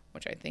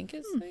 which I think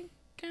is like,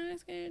 kind of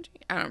sketchy.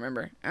 I don't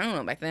remember. I don't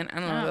know back then. I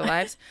don't know their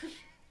lives.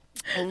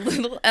 A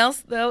little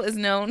else, though, is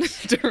known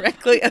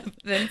directly of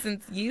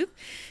Vincent's youth.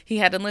 He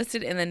had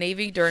enlisted in the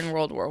Navy during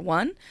World War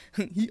I.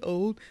 He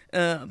old,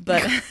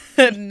 but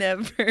had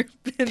never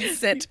been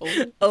sent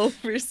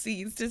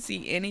overseas to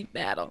see any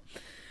battle.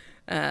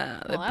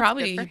 that's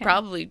good he for him.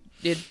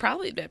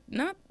 probably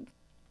not.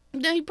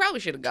 No, he probably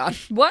should have gone.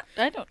 What?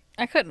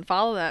 I couldn't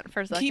follow that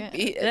for a second.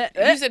 You said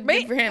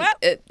good for him.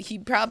 What? He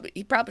probably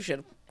should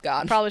have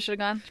gone. Probably should have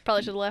gone.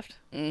 Probably should have left.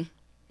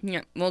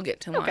 Yeah, we'll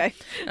get to Okay.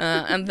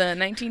 And the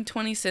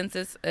 1920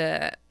 census,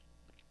 had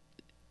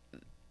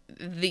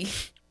a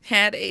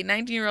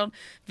 19-year-old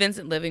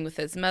Vincent living with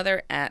his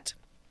mother at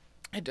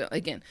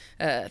Again,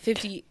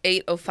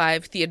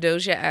 5805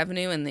 Theodosia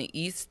Avenue in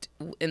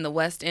the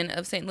west end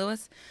of St.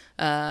 Louis.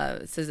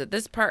 It says that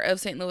this part of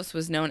St. Louis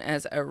was known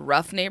as a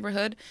rough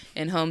neighborhood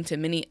and home to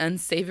many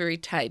unsavory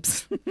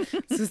types.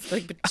 So it's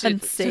like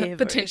Unsavory.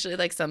 potentially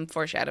like some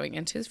foreshadowing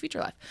into his future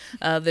life.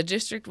 The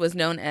district was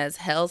known as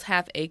Hell's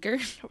Half Acre.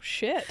 Oh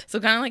shit. So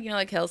kind of like,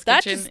 like Hell's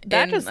That Kitchen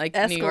that in just like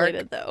escalated New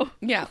York. though.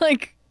 Yeah.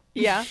 Like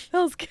yeah.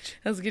 Hell's Kitchen.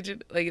 Hell's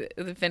Kitchen, like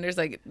the Fender's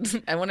like,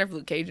 I wonder if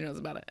Luke Cage knows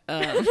about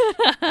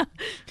it.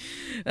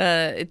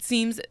 It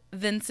seems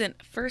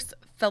Vincent first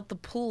felt the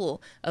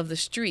pull of the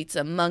streets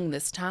among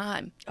this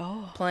time.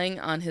 Oh. Playing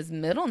on his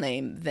middle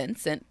name,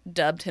 Vincent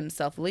dubbed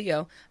himself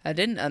Leo. I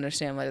didn't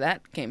understand where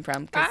that came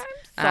from. I'm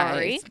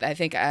sorry. I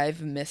think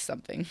I've missed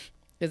something.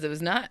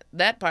 Because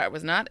that part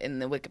was not in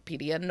the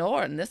Wikipedia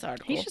nor in this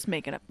article. He's just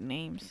making up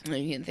names. You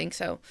didn't think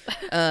so.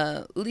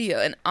 Leo,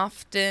 and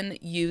often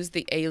used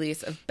the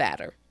alias of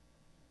Batter.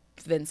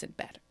 Vincent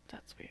Batter.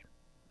 That's weird.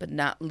 But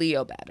not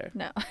Leo Batter.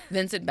 No.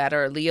 Vincent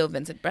Batter or Leo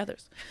Vincent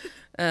brothers.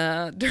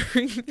 During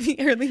the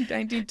early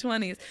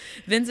 1920s,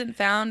 Vincent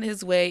found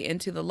his way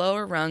into the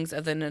lower rungs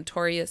of the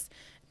notorious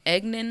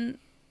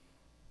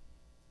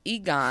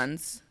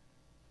Egans.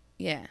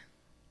 Yeah.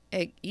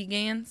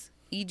 Egans?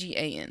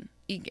 E-G-A-N.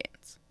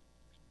 Egans.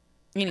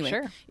 Anyway,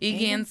 Sure.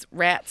 Egan's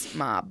Rats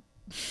Mob.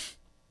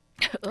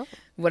 Oh.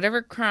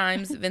 Whatever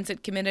crimes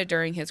Vincent committed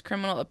during his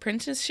criminal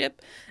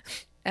apprenticeship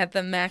at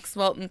the Max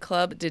Walton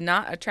Club did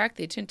not attract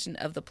the attention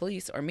of the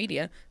police or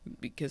media,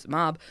 because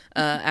mob,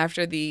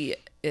 after the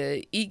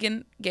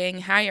Egan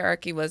gang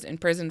hierarchy was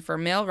imprisoned for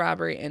mail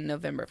robbery in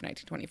November of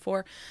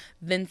 1924,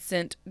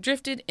 Vincent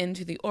drifted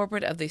into the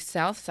orbit of the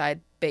South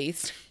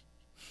Side-based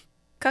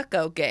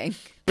Cucko gang.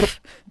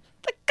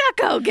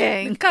 Cucko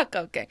Gang.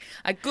 Cucko gang.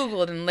 I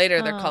Googled, and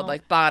later they're called, Oh.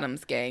 like,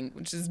 Bottoms gang,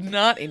 which is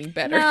not any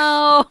better.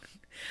 No.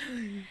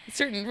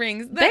 Certain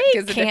rings, that They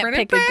gives a can't different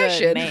pick a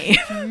good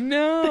impression.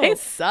 No. They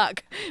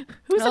suck.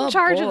 Who's Oh, in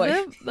charge boy.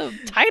 of the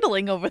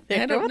titling over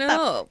there? I don't What the-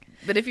 know.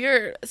 But if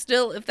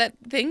if that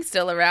thing's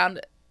still around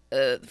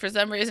for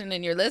some reason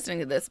and you're listening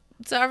to this,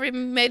 sorry we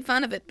made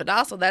fun of it, but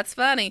also that's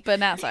funny. But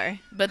not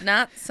sorry. But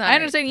not sorry. I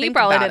understand you Think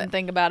probably about didn't it.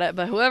 think about it,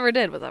 but whoever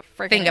did was a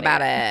freaking Think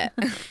about idiot.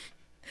 it.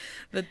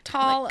 The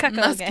tall, Like Cucko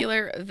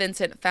muscular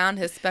Vincent found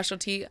his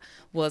specialty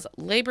was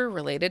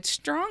labor-related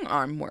strong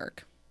arm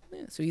work.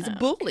 Yeah, so he's a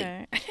bully.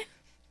 Okay.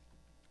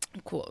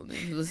 Cool.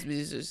 This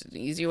is just an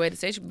easier way to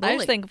say bully. I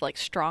just think of like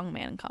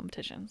strongman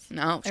competitions.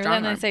 No, Every strong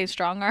time they arm. say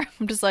strong arm,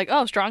 I'm just like,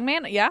 oh,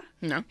 strongman? Yeah.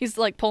 No. He's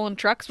like pulling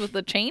trucks with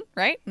the chain,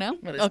 right? No?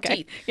 With his okay.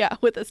 teeth. Yeah,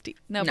 with his teeth.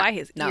 No, No. by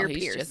his No, ear he's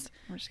pierce. just-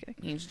 I'm just kidding.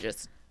 He's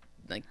just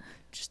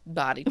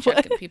body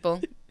chucking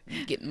people,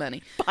 getting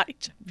money. Body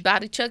check.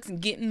 Body chucks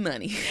and getting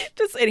money.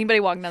 Just anybody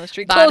walking down the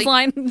street. Body,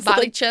 Clothesline. It's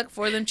body like, chuck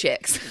for them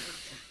checks.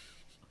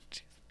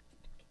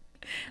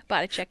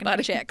 body checking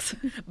Body for checks.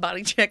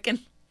 Body checking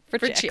For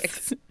for checks.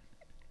 chicks.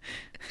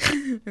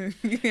 I'm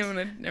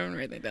gonna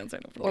write that down so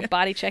I don't Or forget.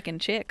 body checking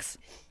chicks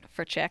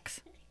for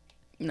checks.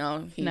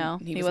 No, he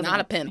He was wasn't not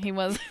a pimp. He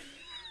was.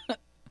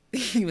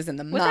 He was in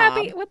the Would mob. that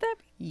be? Would that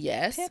be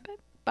Yes. pimping?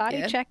 Body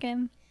Yeah.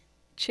 checking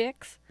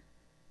chicks.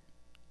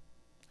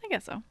 I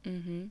guess so.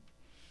 Mm-hmm.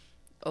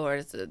 Or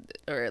it's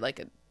like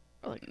a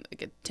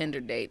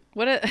Tinder date.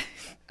 What a.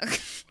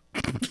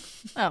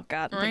 Oh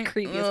God, Right? the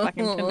creepiest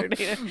fucking Tinder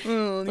date.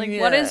 Oh, Like,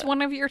 yeah. what is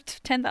one of your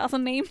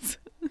 10,000 names?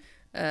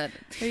 Are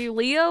Are you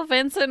Leo,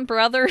 Vincent,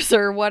 brothers,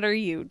 or what are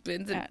you?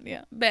 Vincent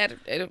Yeah. Batter,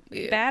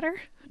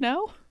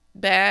 No.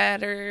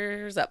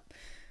 batters up.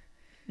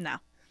 No.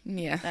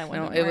 Yeah, That no,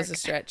 wouldn't it was a work.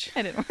 stretch.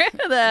 I didn't.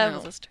 That No.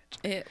 was a stretch.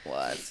 It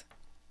was.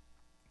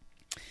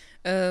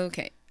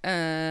 Okay.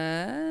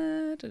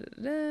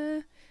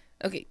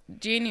 Okay,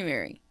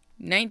 January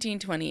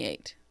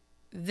 1928.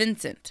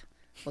 Vincent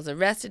was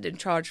arrested and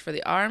charged for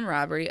the armed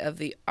robbery of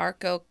the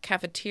Arco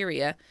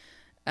cafeteria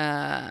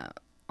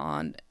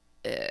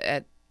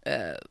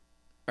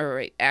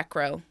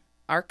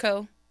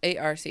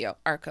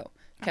Arco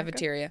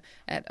cafeteria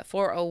at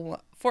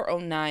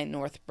 409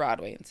 North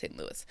Broadway in St.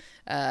 Louis.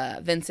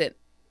 Vincent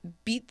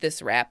beat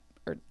this rap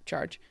or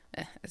charge,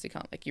 as you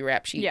call it, like your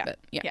rap sheet. Yeah. But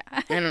yeah. Yeah.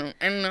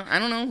 I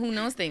don't know who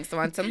knows things, so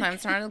I'm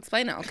sometimes trying to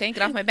explain it. Okay,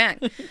 get off my back,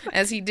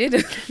 as he did.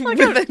 With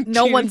a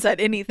No June- one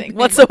said anything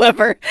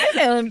whatsoever,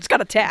 and I just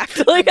got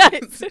attacked. Like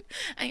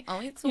I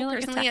always You feel like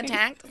personally attacking?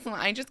 attacked, so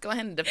I just go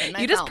ahead and defend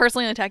myself. you just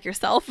personally attack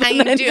yourself. I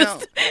and then do.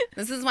 just-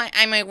 This is why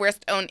I'm my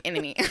worst own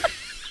enemy.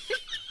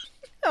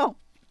 Oh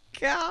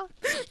God!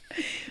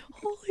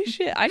 Holy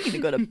shit! I need to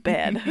go to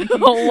bed.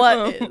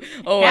 What? is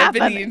I've been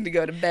happening? needing to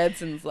go to bed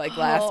since like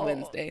last Oh,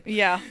 Wednesday.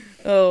 Yeah.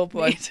 Oh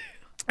boy. Me too.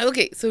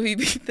 Okay, so he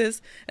beat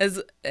this as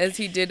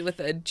he did with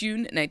a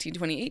June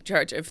 1928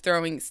 charge of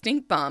throwing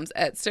stink bombs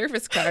at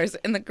service cars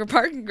in the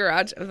parking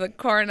garage of the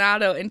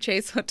Coronado and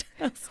Chase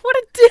hotels. What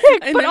a dick,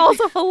 I but know.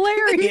 also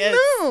hilarious.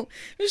 No,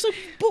 just like,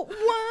 but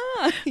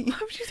why? Why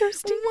would you throw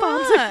stink Why?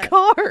 bombs at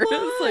cars?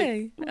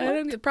 Why? Like, I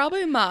don't get,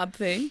 probably a mob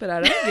thing, but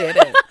I don't get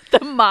it.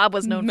 the mob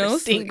was known for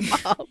Mostly.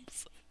 stink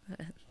bombs.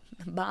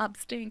 Bob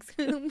stinks.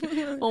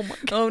 Oh my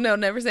God. Oh no,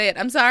 never say it.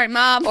 I'm sorry,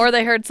 Mom. Or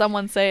they heard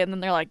someone say it and then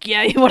they're like,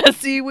 yeah, you want to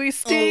see we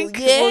stink?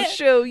 yeah? We'll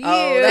show you.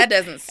 Oh, that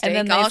doesn't stink. And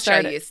then they I'll show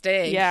started- you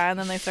stink. Yeah, and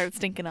then they started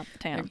stinking up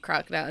the Like town.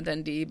 Crocodile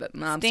Dundee, but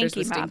mobsters Stinky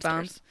with stink mobsters.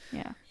 bombs.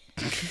 Yeah.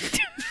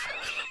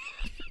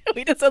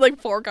 We just had like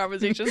 4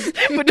 conversations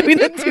between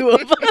the 2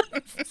 of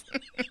us.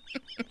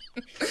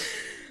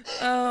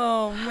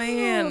 Oh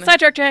man.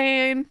 Sidetrack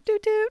train.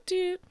 Doot doot.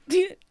 Toot,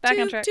 toot, Back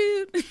on toot, track.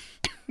 toot.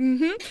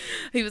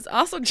 He was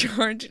also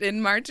charged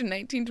in March of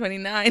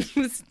 1929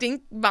 with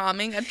stink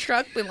bombing a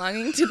truck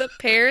belonging to the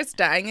Paris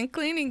Dyeing and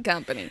Cleaning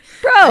Company.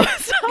 Bro,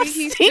 stop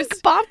He's stink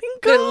just- bombing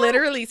They're God.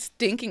 literally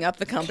stinking up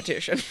the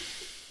competition.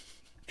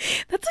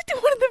 That's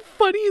like one of the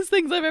funniest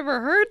things I've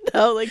ever heard,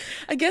 though. Like,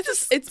 I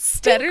guess it's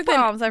stink better than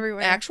bombs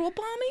everywhere. actual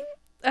bombing,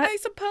 I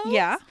suppose.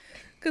 Yeah.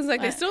 Because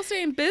like they still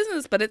stay in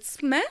business, but it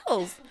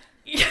smells.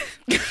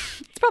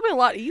 It's probably a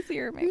lot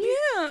easier, maybe.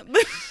 Yeah.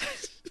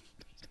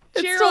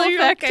 It's Cheryl, still are you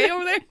effective. okay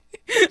over there?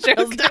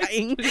 Cheryl's Okay.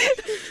 dying.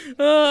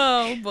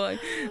 Oh boy,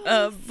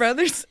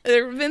 brothers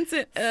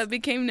Vincent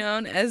became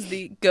known as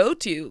the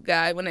go-to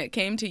guy when it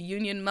came to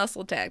Union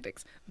muscle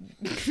tactics.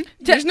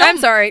 I'm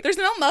sorry. There's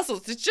no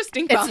muscles. It's just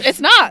stink bombs. It's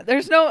not.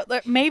 There's no,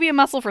 maybe a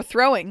muscle for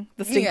throwing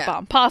the stink Yeah,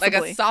 bomb, possibly.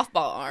 like a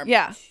softball arm.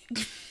 Yeah.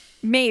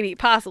 Maybe,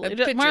 possibly. A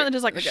Just, more picture, than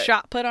just like a like a-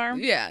 shot put arm.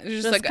 Yeah, it's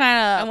just Just like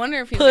kinda I wonder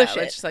if he push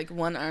got it. just like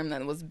one arm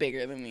that was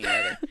bigger than the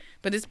other.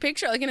 But his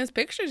picture, like in his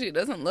pictures, he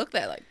doesn't look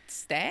that like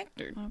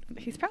stacked or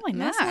He's probably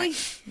not.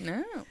 muscly.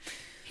 No.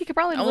 He could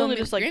probably Oh, well, literally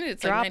just like granted,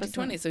 it's drop like his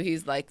 1920, so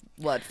he's like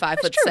what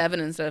 5'7"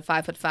 true. instead of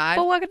 5'5".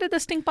 But what did the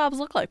stink bombs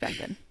look like back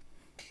then?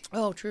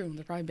 Oh, true.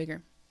 They're probably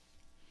bigger.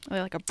 Are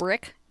they like a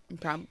brick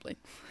Probably.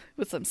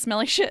 with some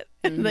smelly shit,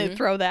 and they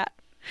throw that?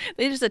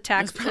 They just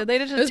attack. They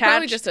just It was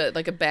probably attach, just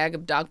like a bag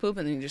of dog poop,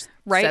 and then you just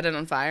Right. set it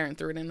on fire and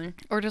threw it in there.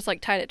 or just like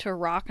tied it to a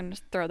rock and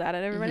just throw that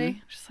at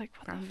everybody. Just like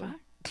what the fuck?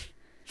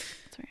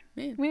 That's weird.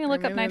 Yeah. We need to Or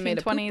look up maybe they made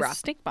a poop 1920s rock.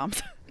 stink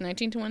bombs.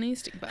 1920s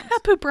stink bombs. A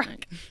poop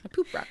rock, A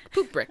poop rock.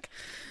 Poop brick.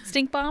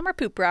 stink bomb or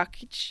poop rock?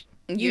 You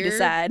Your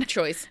decide.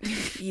 Choice.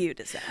 You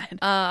decide.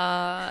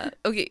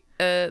 Okay.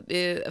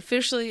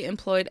 Officially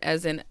employed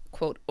as an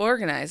quote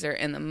organizer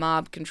in the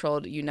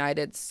mob-controlled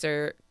United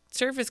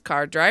Service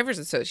Car Drivers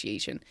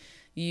Association,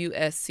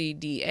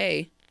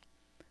 USCDA.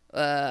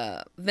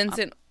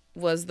 Vincent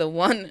was the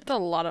one That's a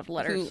lot of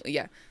letters. who,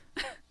 yeah.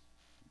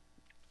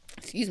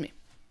 Excuse me.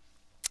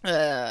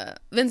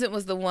 Vincent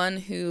was the one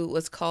who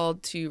was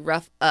called to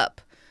rough up.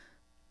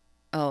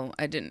 Oh,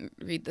 I didn't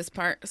read this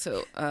part,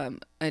 so I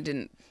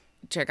didn't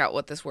check out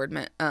what this word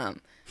meant.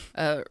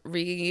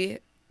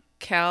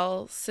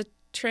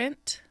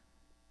 Recalcitrant.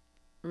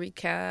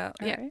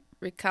 Alright.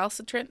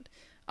 Recalcitrant.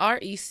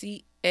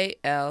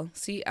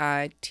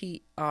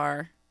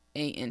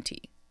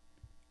 RECALCITRANT.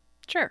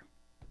 Sure.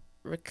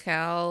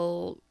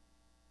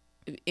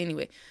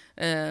 Anyway,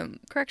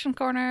 Correction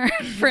corner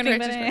for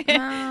anybody.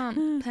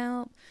 Mom,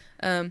 help.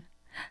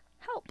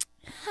 Help.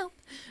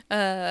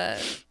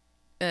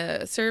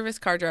 Service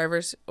car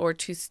drivers or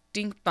to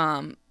stink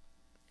bomb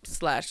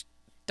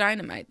 /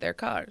 dynamite their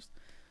cars.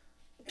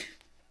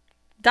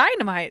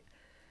 Dynamite.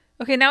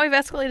 Okay, now we've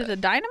escalated to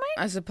dynamite.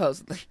 I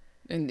suppose.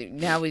 And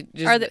now we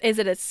just Is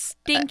it a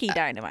stinky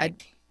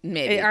dynamite?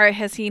 maybe Or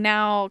has he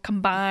now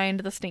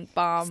combined the stink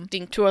bomb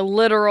Stink. to a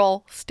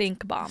literal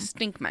stink bomb?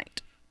 stinkmite.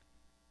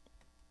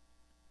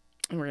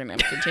 We're gonna have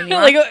to continue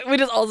on. Like we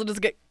just also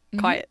just get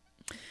quiet.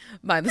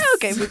 By the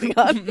Okay, moving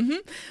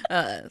on.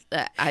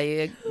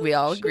 We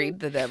all agreed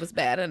that was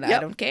bad, and I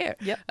Yep. don't care.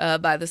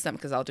 Yep. By the summer,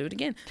 because I'll do it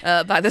again.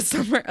 By the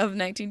summer of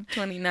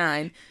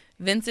 1929,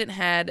 Vincent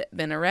had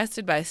been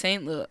arrested by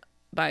St.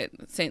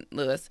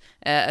 Louis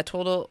a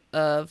total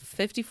of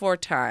 54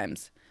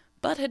 times,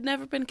 but had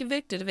never been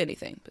convicted of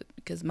anything. But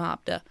because mob,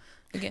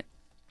 again,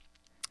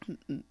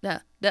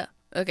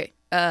 Okay.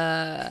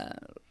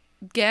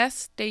 Gas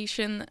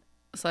station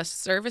 /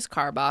 service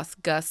car boss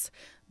Gus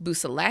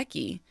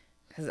Busalaki,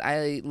 because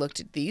I looked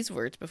at these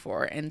words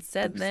before and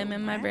said them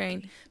in my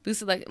brain.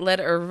 Busalaki led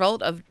a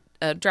revolt of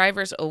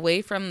drivers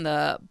away from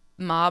the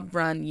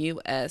mob-run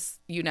U.S.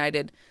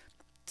 United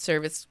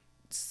Service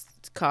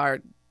Car.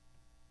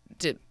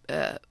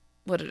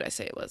 What did I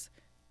say it was?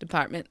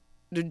 Department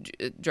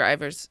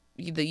drivers,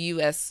 the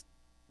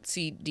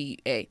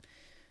USCDA.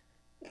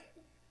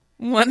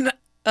 One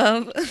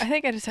of I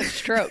think I just had a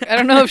stroke. I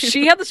don't know if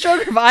she had the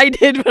stroke or if I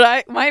did,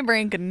 but my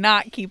brain could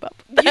not keep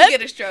up. you get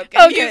a stroke.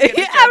 and you Okay, get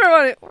a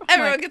stroke.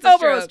 everyone gets a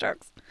everyone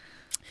stroke. strokes.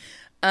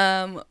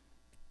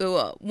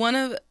 One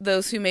of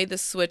those who made the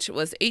switch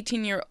was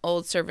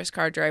 18-year-old service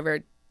car driver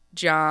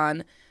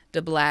John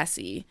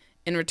DeBlassie.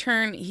 In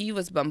return, he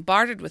was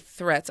bombarded with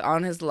threats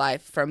on his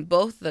life from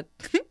both the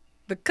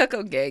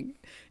Cuckoo Gang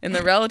and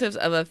the relatives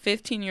of a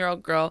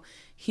 15-year-old girl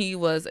he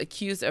was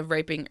accused of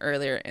raping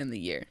earlier in the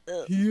year.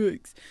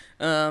 Yikes.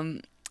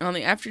 On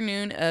the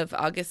afternoon of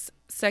August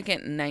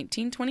 2nd,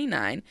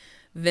 1929,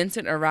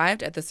 Vincent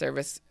arrived at the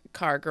service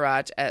car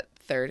garage at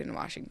 3rd and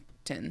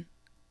Washington.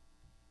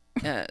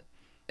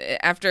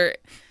 After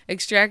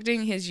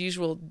extracting his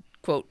usual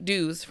quote,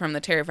 dues from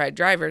the terrified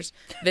drivers,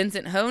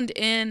 Vincent honed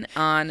in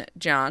on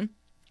John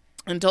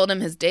and told him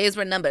his days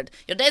were numbered.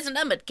 Your days are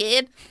numbered,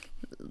 kid.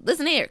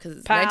 Listen here, because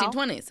it's Pal.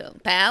 1920, so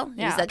pal.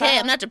 Yeah, He's like, pal. hey,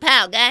 I'm not your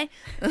pal, guy.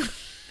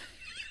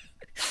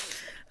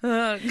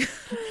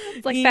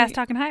 It's like fast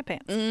talking high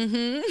pants.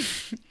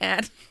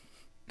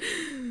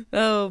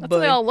 Oh, That's boy.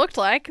 what they all looked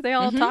like. They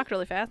all talked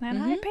really fast and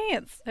had high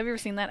pants. Have you ever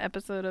seen that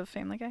episode of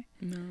Family Guy?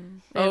 No.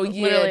 Oh,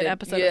 yeah. literally an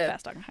episode of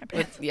fast talking high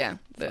pants. Yeah.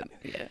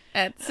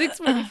 At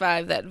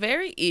 6:45 that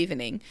very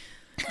evening,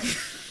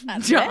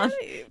 That's John,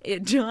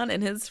 right. John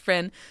and his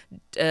friend,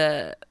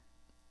 oh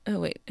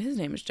wait, his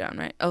name is John,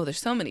 right? Oh,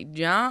 there's so many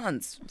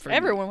Johns. From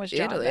Everyone was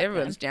John Italy. back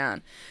Everyone's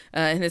John.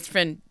 And his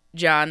friend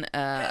John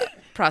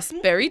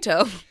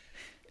Prosperito,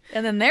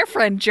 And then their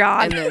friend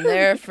John. and then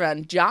their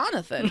friend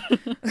Jonathan,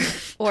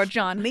 or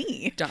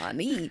Johnny.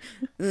 Johnny,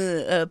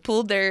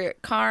 pulled their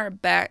car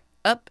back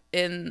up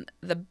in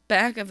the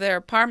back of their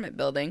apartment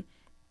building.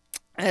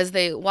 As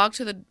they walked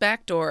to the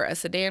back door, a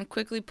sedan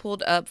quickly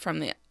pulled up from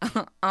the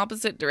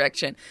opposite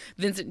direction.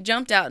 Vincent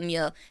jumped out and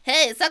yelled,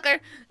 "Hey, sucker!"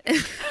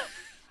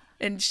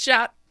 and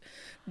shot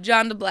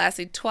John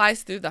DeBlasi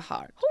twice through the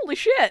heart. Holy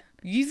shit.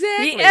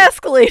 Exactly. He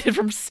escalated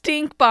from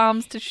stink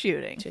bombs to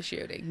shooting. To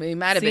shooting. He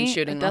might have been See,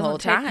 shooting it the whole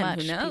doesn't take time.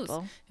 much, Who knows?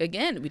 people.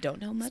 Again, we don't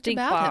know much Stink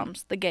about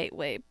bombs, the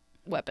gateway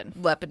weapon.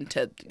 him. Weapon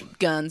to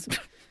guns.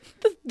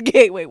 The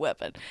gateway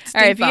weapon. Stink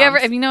All right,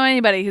 bombs. if you know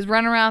anybody who's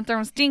running around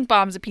throwing stink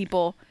bombs at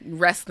people,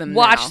 Rest them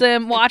watch now.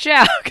 them, watch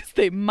out, because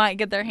they might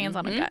get their hands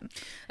on a gun.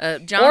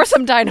 John Or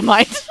some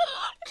dynamite.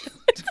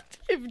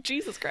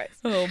 Jesus Christ.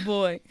 Oh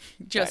boy!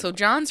 So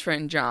John's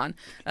friend John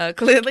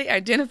clearly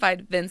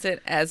identified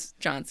Vincent as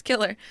John's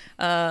killer.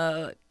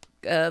 The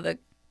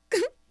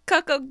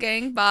Cucko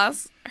gang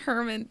boss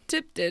Herman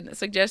Tipton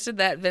suggested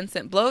that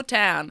Vincent blow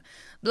town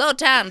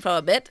for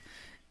a bit,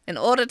 in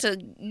order to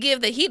give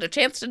the heat a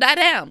chance to die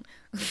down.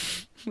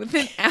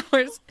 Within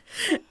hours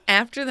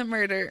after the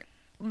murder,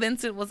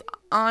 Vincent was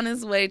on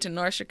his way to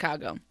North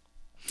Chicago.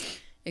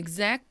 We'll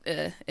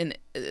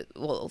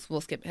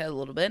skip ahead a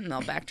little bit and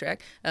I'll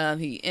backtrack.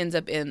 He ends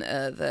up in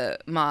the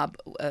mob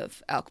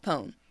of Al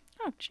Capone.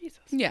 Oh, Jesus.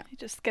 Yeah. He's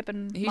just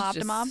skipping He's mob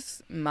just to mob.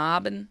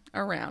 mobbing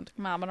around.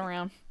 Mobbing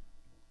around.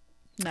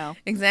 No.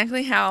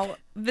 Exactly how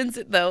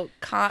Vincent, though,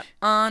 caught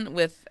on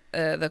with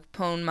the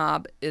Capone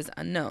mob is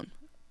unknown.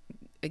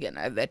 Again,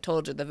 I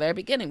told you at the very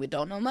beginning, we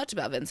don't know much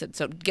about Vincent,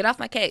 so get off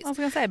my case. I was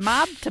going to say,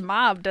 mob to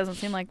mob doesn't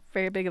seem like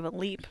very big of a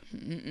leap.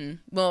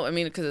 Well, I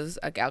mean, because it was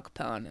like Al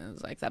Capone, it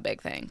was like that big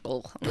thing.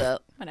 Whatever.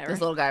 This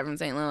little guy from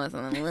St. Louis,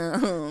 and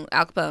then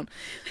Al Capone.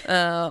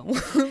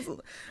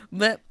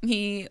 But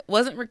he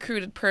wasn't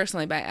recruited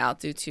personally by Al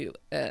due to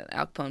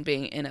Al Capone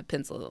being in a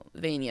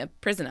Pennsylvania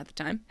prison at the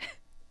time.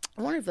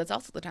 I wonder if that's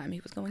also the time he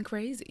was going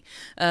crazy.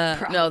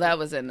 No, that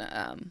was in,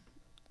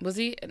 was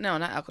he? No,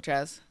 not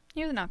Alcatraz.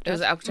 He was an It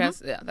was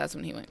Alcatraz? Yeah, that's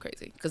when he went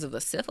crazy because of the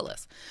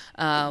syphilis.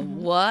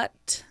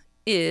 What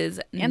is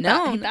And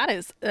known? he thought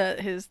his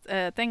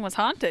thing was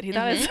haunted. He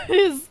thought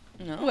his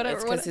No, whatever,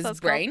 it's what because his that's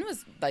brain called.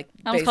 was like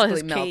I almost call it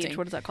his basically melting. cage.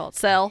 What is that called?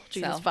 Cell?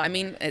 Jesus Cell. fuck. I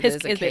mean, it His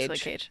is a is cage. basically a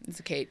cage. It's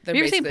a cage. Have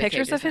you ever seen basically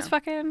pictures of cages his now.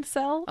 fucking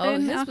cell? Oh,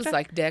 in his was Alcatraz?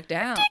 like decked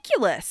out.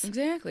 ridiculous.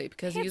 Exactly,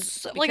 because He had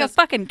he's like a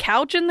fucking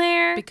couch in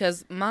there.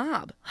 because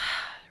mob.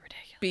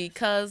 Ridiculous.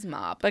 Because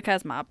mob.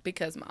 Because mob.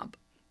 Because mob.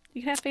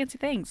 You can have fancy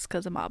things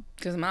because of mob.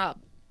 Because mob.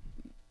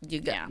 You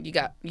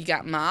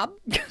got mob.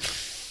 Been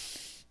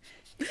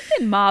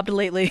mobbed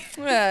lately.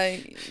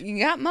 You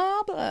got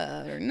mob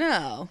or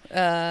no?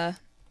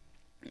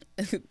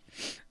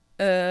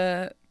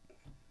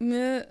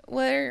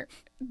 Where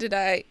did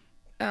I?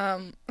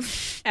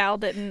 Al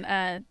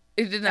didn't.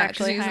 It did not,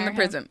 because Actually he was in hire the him.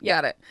 prison.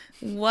 Got it.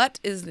 What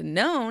is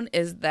known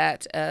is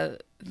that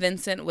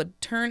Vincent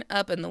would turn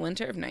up in the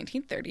winter of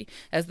 1930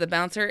 as the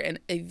bouncer and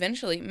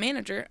eventually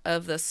manager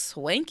of the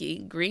swanky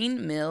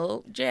Green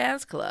Mill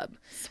Jazz Club.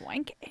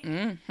 Swanky.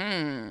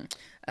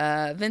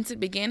 Vincent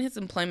began his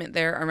employment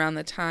there around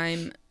the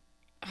time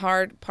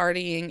hard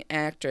partying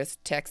actress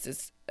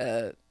Texas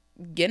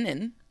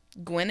Gwinnen,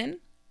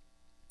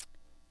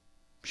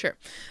 sure,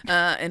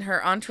 and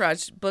her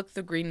entourage booked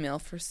the Green Mill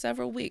for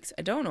several weeks.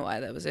 I don't know why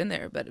that was in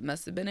there, but it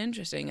must have been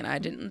interesting, and I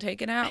didn't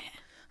take it out.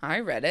 I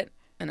read it,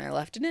 and I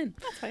left it in.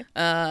 That's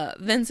fine.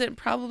 Vincent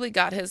probably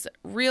got his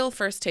real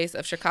first taste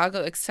of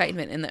Chicago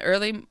excitement in the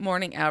early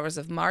morning hours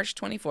of March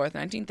 24th,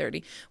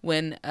 1930,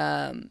 when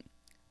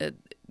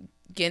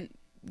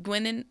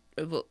Gwinnen,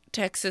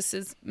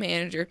 Texas's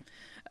manager,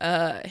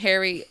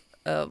 Harry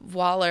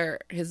Waller,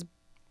 his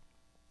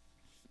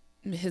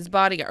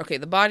bodyguard,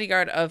 the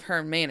bodyguard of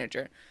her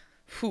manager,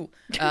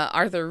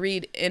 Arthur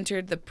Reed,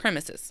 entered the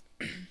premises.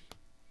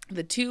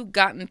 The two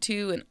got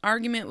into an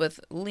argument with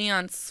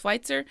Leon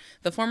Schweitzer,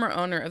 the former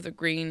owner of the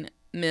Green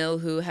Mill,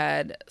 who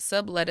had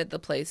subletted the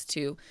place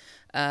to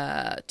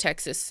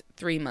Texas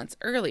 3 months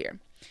earlier.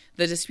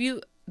 The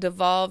dispute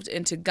devolved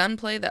into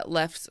gunplay that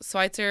left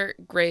Schweitzer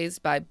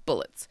grazed by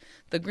bullets.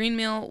 The Green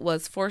Mill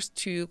was forced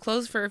to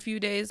close for a few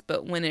days,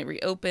 but when it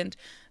reopened,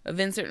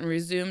 Vincent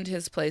resumed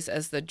his place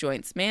as the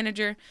joint's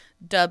manager,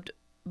 dubbed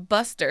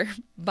Buster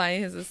by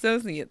his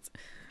associates.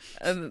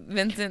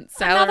 Vincent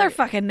Salary. Another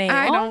fucking name.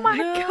 I Oh don't my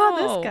know.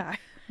 god, this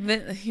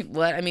guy.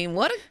 What? I mean,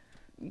 what?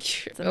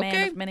 It's a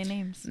man of many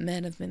names.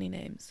 Man of many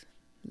names.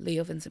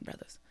 Leo Vincent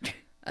Brothers.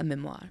 A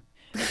memoir.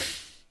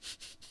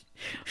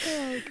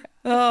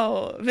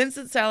 Oh,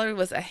 Vincent's salary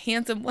was a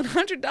handsome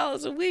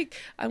 $100 a week.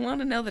 I want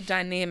to know the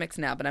dynamics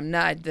now, but I'm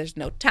not. There's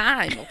no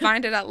time. We'll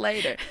find it out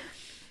later.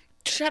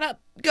 Shut up.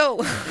 Go.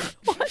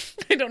 What?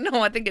 I don't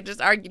know. I think I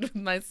just argued with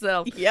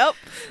myself. Yep.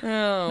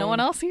 Oh. No one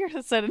else here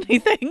has said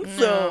anything,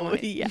 so No.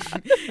 yeah.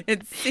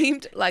 It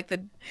seemed like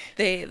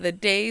the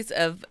days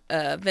of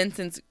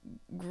Vincent's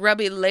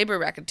grubby labor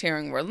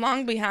racketeering were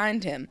long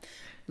behind him.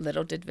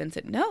 Little did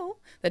Vincent know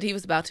that he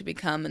was about to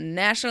become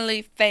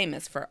nationally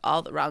famous for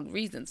all the wrong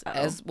reasons,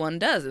 as one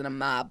does in a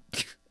mob.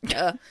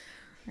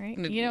 Right?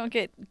 You don't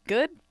get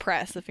good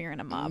press if you're in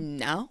a mob.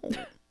 No.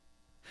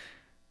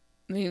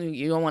 I mean,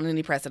 you don't want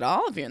any press at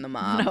all if you're in the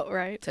mob. No,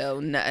 right? So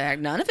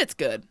none of it's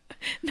good.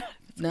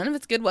 None of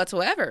it's good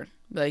whatsoever.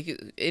 Like,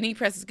 any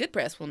press is good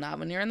press. Well, not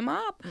when you're in the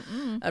mob.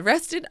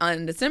 Arrested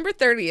on December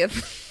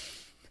 30th.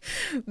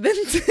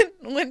 Vincent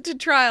went to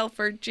trial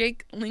for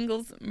Jake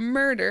Lingle's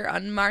murder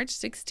on March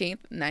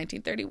 16th,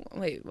 1931.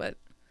 Wait, what?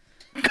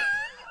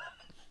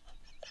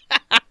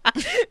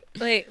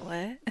 Wait,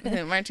 what?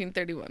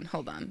 1931.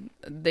 Hold on.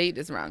 The date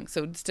is wrong.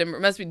 So December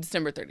must be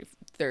December 30th,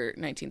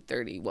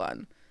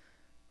 1931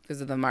 because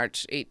of the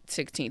March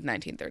 16th,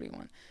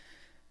 1931.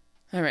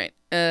 All right.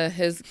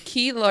 His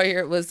key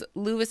lawyer was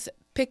Louis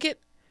Pickett,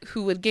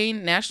 who would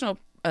gain national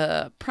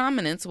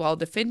prominence while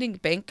defending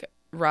bank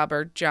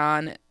robber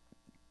John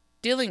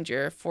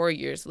Dillinger 4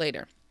 years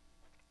later.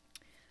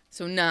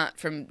 So not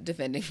from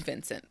defending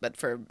Vincent, but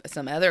for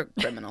some other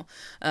criminal.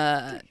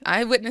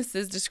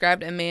 Eyewitnesses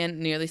described a man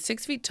nearly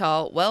 6 feet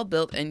tall,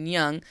 well-built, and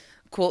young,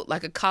 quote,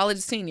 like a college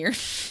senior,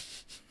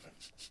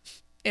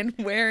 and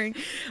wearing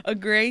a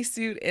gray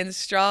suit and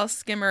straw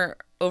skimmer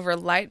over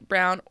light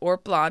brown or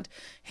blonde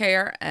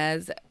hair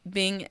as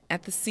being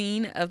at the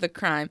scene of the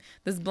crime.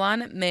 This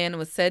blonde man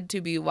was said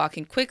to be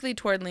walking quickly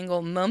toward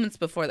Lingle moments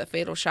before the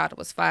fatal shot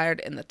was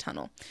fired in the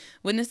tunnel.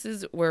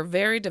 Witnesses were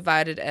very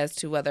divided as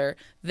to whether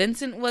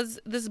Vincent was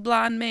this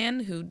blonde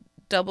man who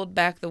doubled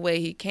back the way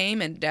he came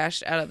and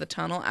dashed out of the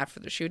tunnel after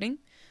the shooting.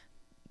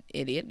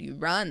 Idiot, you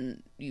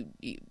run. You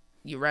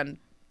run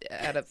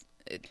out of...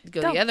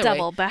 Go Don't the other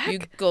double way. back. You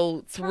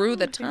go through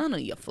the tunnel,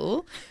 you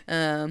fool.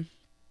 The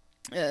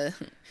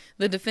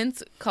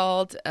defense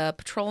called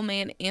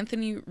patrolman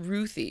Anthony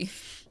Ruthie.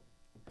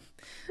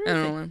 I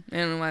don't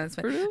know why that's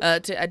funny.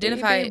 To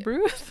identify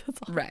Bruce.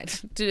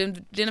 right to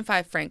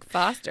identify Frank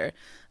Foster,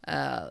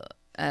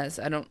 as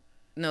I don't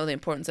know the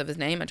importance of his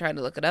name. I tried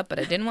to look it up, but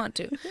I didn't want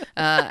to.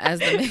 As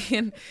the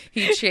man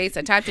he chased,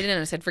 I typed it in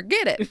and I said,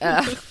 "Forget it."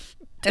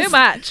 Too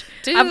much.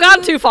 I've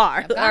gone too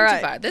far. I've gone All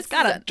right. too far. This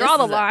gotta draw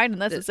the line,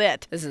 and this is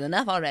it. This is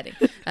enough already.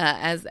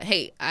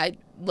 I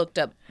looked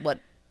up what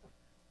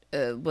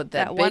that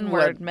That big one word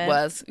word meant.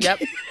 was.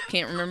 Yep,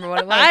 can't remember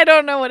what it was. I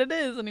don't know what it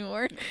is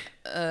anymore.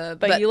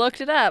 But you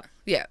looked it up.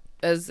 Yeah,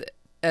 as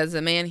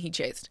a man he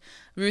chased.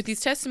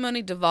 Ruthie's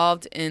testimony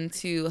devolved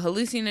into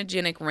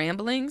hallucinogenic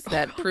ramblings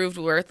that proved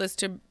worthless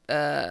to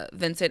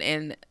Vincent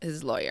and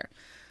his lawyer.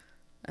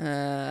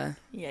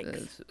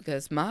 Yikes.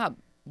 Because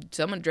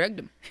someone drugged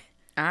him,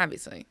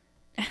 obviously.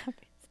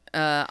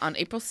 On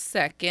April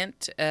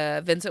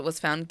 2nd, Vincent was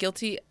found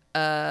guilty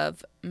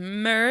of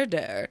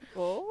murder.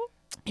 Oh.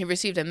 He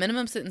received a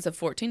minimum sentence of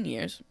 14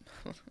 years.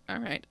 All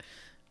right.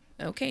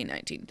 Okay,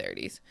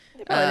 1930s.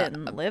 They probably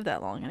didn't live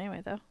that long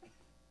anyway, though.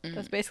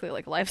 That's basically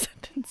like a life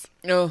sentence.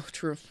 Oh,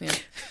 true. Yeah.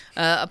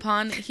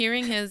 Upon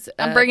hearing his...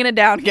 I'm bringing it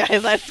down,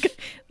 guys. A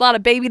lot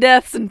of baby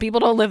deaths, and people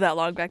don't live that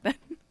long back then.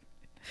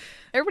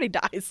 Everybody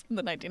dies in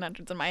the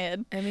 1900s in my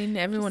head. I mean,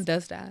 everyone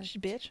does die.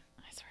 Bitch.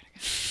 I swear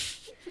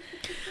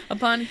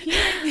to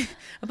God.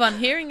 Upon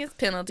hearing his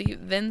penalty,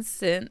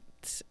 Vincent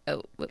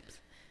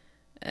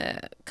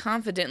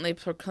confidently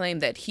proclaimed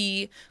that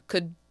he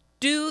could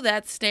do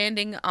that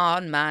standing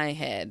on my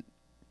head.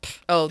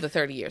 Oh, the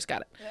 30 years.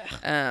 Got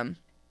it.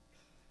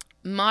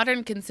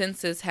 Modern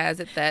consensus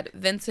has it that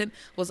Vincent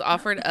was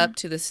offered up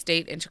to the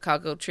state and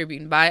Chicago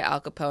Tribune by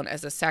Al Capone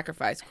as a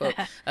sacrifice, quote,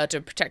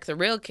 to protect the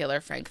real killer,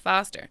 Frank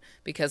Foster,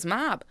 because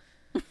mob.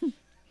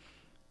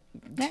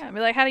 Yeah, I'd be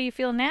like, how do you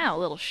feel now,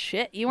 little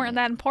shit? You weren't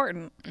that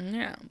important.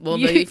 Yeah. Well,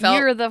 You, but he felt,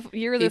 you're the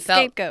he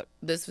felt scapegoat.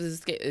 this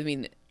was, I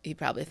mean, he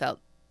probably felt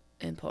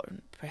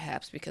important,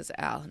 perhaps because of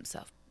Al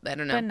himself. I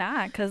don't know. But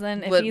not, because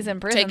then if But he's in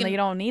prison, then you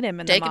don't need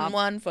him in the Taking mob.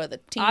 one for the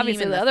team.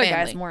 Obviously, and the other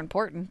family. guy's more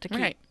important to keep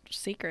Right.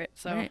 secret.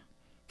 So, Right.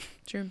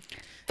 True.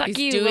 fuck He's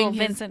you, doing little his-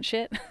 Vincent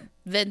shit.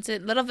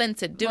 Little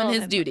Vincent doing Little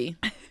his Vincent. duty.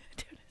 Doing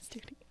his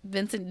duty.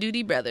 Vincent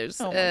Duty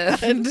Brothers. Oh my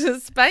God.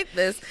 Despite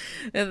this,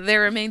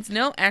 there remains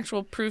no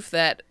actual proof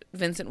that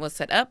Vincent was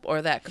set up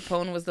or that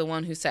Capone was the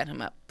one who set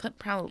him up. But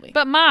probably.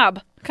 But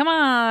mob, come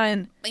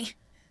on,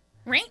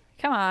 Right?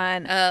 come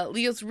on.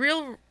 Vincent's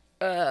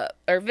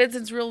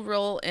real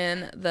role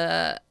in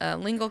the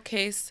Lingle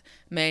case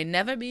may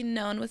never be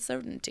known with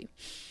certainty.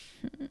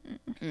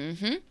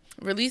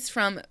 Released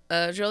from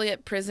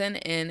Joliet Prison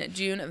in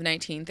June of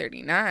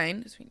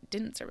 1939, so he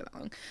didn't serve that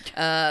long,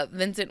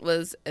 Vincent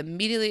was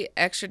immediately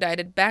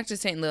extradited back to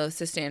St. Louis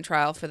to stand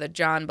trial for the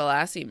John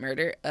Balassi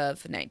murder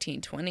of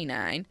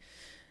 1929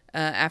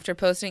 after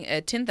posting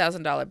a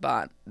 $10,000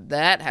 bond.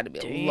 That had to be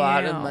a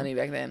lot of money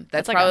back then.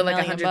 That's like probably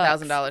like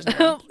 $1,000,000 $100,000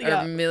 now.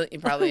 Yeah. Or a million,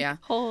 probably, yeah.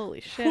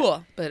 Holy shit.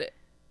 Cool. But,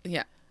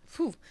 yeah.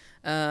 Whew.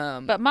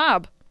 But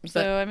mob.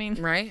 So, I mean.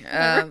 Right?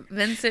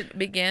 Vincent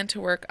began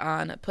to work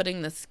on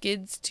putting the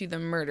skids to the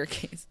murder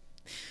case.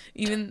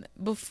 Even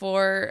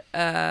before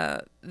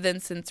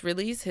Vincent's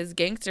release, his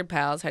gangster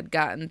pals had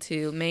gotten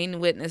to main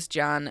witness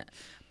John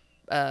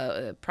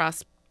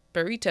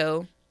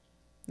Prosperito.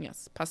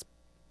 Yes,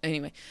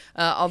 anyway.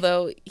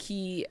 Although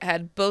he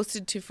had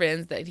boasted to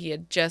friends that he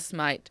had just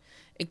might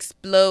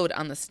explode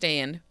on the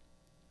stand,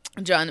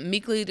 John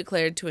meekly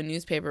declared to a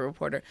newspaper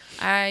reporter,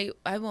 I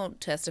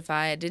won't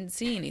testify. I didn't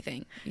see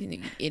anything.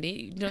 You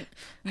idiot.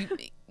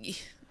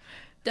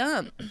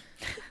 Dumb.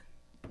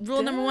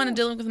 Rule number 1 in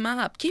dealing with a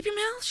mob. Keep your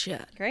mouth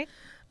shut. Great.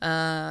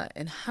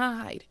 And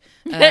hide.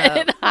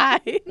 And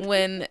hide.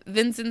 When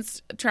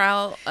Vincent's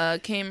trial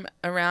came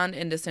around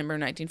in December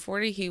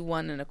 1940, he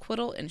won an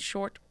acquittal in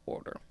short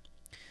order.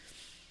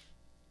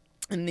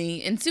 In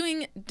the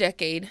ensuing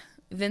decade,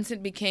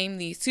 Vincent became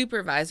the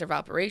supervisor of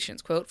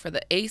operations, quote, for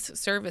the Ace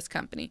Service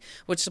Company,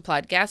 which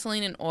supplied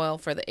gasoline and oil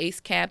for the Ace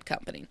Cab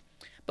Company.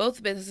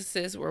 Both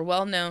businesses were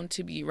well known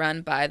to be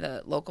run by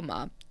the local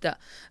mob. The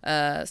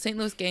St.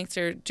 Louis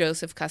gangster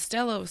Joseph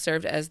Costello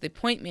served as the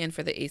point man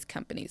for the Ace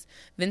companies.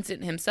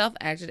 Vincent himself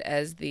acted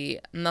as the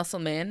muscle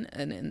man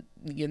and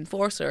the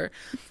enforcer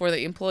for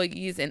the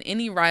employees and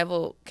any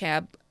rival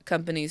cab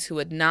companies who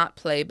would not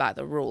play by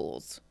the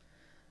rules.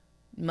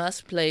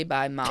 Must play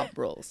by mob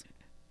rules.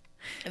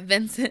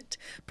 Vincent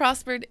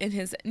prospered in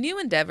his new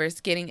endeavors,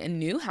 getting a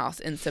new house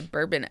in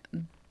suburban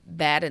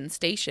Baden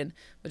Station,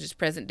 which is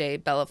present-day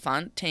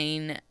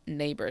Bellefontaine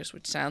Neighbors,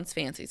 which sounds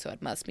fancy, so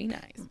it must be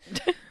nice.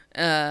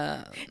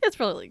 It's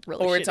probably like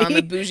really or shitty. it's on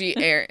the bougie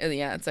air.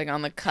 Yeah, it's like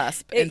on the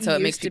cusp, and so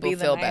it makes people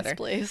feel better.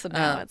 Place, and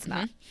now it's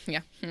not.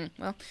 Yeah.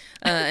 Well,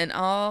 and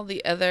all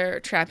the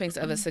other trappings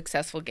of a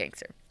successful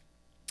gangster.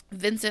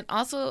 Vincent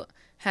also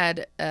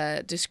had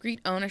discreet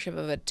ownership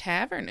of a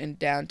tavern in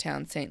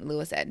downtown St.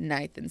 Louis at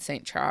 9th and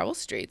St. Charles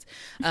Streets.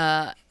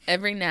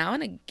 Every now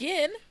and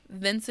again,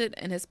 Vincent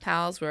and his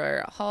pals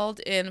were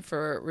hauled in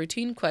for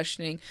routine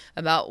questioning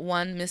about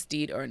one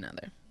misdeed or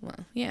another.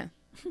 Well, yeah.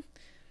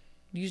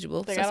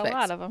 Usual They suspects. got a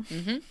lot of them.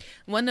 Mm-hmm.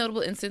 One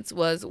notable instance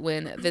was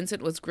when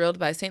Vincent was grilled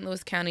by St.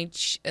 Louis County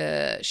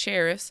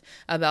sheriffs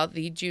about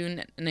the June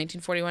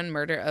 1941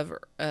 murder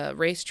of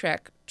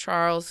racetrack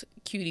Charles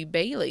Cutie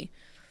Bailey.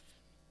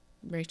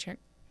 Racetrack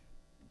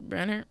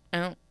Brenner?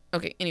 Oh,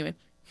 okay. Anyway,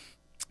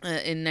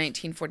 in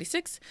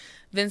 1946,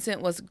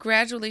 Vincent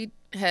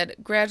had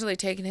gradually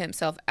taken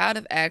himself out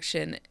of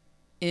action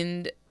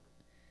into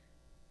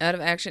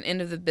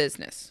the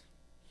business.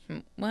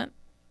 What?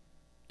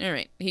 All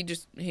right.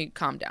 He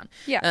calmed down.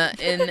 Yeah.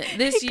 And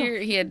this year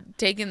he had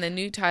taken the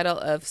new title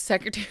of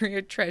Secretary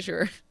or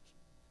Treasurer.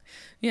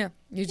 Yeah,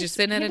 you're just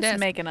sitting at a desk.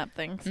 Making up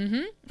things.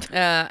 Mm-hmm.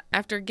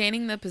 After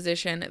gaining the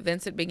position,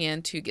 Vincent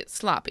began to get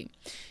sloppy.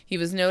 He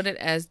was noted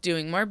as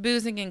doing more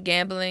boozing and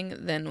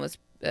gambling than was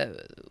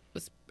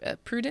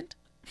prudent.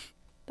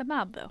 The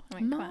mob, though. I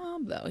mean,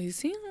 Mob, though. He's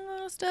seen a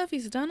lot of stuff.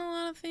 He's done a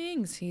lot of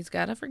things. He's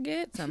got to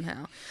forget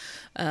somehow.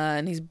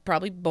 And he's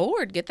probably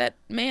bored. Get that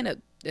man a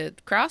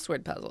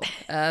crossword puzzle.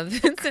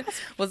 Vincent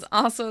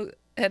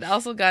had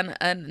also gotten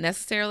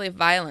unnecessarily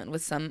violent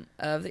with some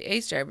of the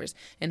Ace drivers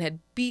and had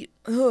beat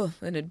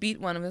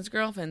one of his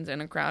girlfriends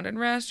in a crowded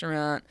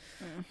restaurant.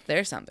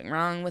 There's something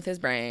wrong with his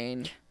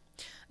brain.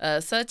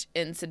 Such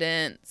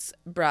incidents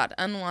brought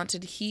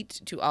unwanted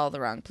heat to all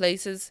the wrong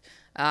places.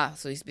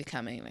 So he's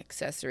becoming an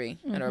accessory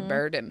and a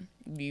burden.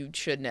 You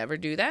should never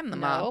do that in the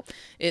mob.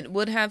 It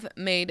would have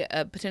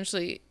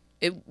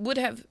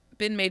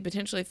been made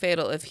potentially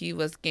fatal if he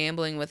was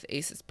gambling with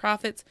Ace's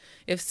profits.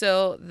 If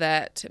so,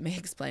 that may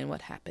explain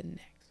what happened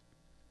next.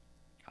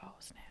 Oh,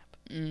 snap.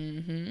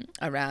 Mm-hmm.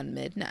 Around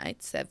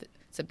midnight,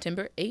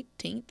 September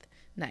 18th,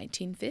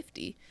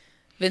 1950,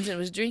 Vincent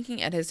was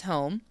drinking at his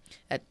home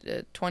at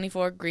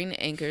 24 Green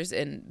Acres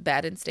in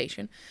Baden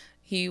Station.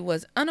 He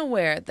was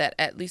unaware that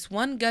at least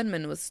one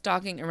gunman was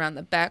stalking around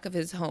the back of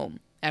his home.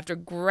 After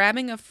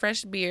grabbing a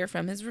fresh beer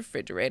from his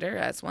refrigerator,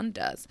 as one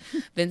does,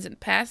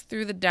 Vincent passed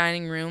through the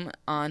dining room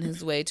on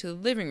his way to the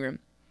living room.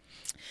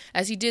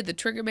 As he did, the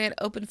triggerman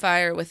opened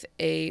fire with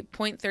a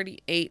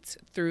 .38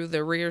 through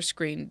the rear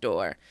screen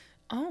door.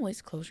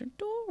 Always close your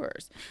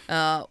doors.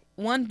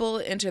 One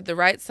bullet entered the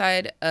right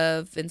side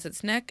of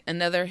Vincent's neck,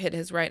 another hit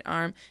his right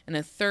arm, and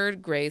a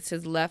third grazed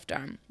his left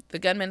arm. The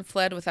gunman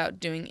fled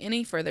without doing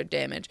any further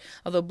damage.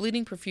 Although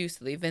bleeding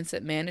profusely,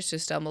 Vincent managed to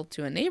stumble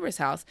to a neighbor's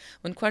house.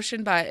 When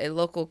questioned by a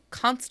local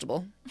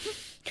constable...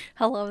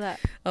 I love that.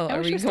 Oh, I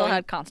wish we still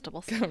had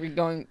constables. Are we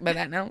going by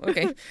that now?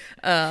 Okay.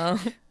 I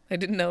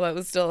didn't know that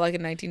was still like a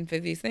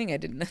 1950s thing.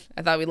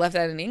 I thought we left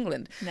that in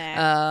England.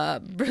 Nah.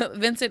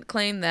 Vincent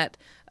claimed that...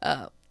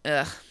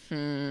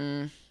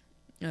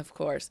 Of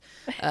course.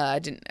 I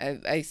didn't.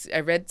 I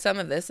read some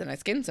of this and I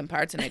skimmed some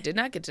parts and I did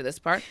not get to this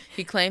part.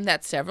 He claimed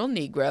that several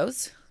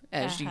Negroes,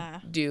 as you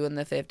do in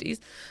the 50s,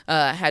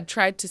 had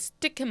tried to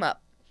stick him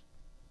up.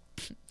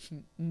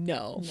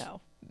 No.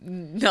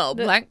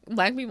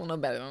 Black people know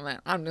better than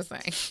that. I'm just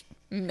saying.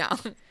 No,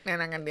 they're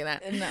not gonna do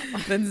that. No.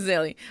 That's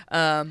silly.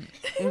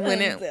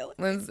 When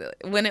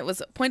it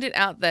was pointed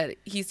out that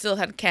he still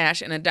had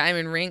cash and a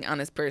diamond ring on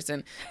his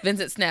person,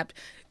 Vincent snapped,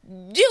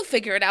 "You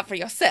figure it out for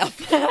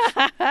yourself."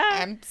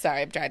 I'm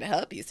sorry, I'm trying to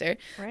help you, sir.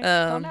 Right?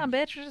 Calm down,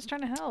 bitch. We're just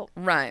trying to help.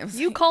 Right.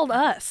 You called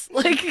us.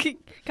 Like,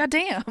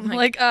 goddamn.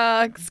 Like,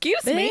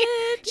 excuse me.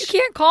 Bitch. You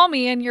can't call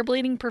me and you're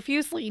bleeding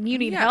profusely and you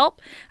need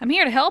help. I'm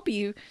here to help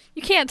you.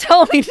 You can't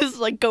tell me to just,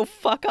 like, go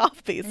fuck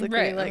off, basically.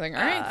 Right. Like, I was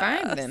like, all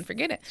right, fine, then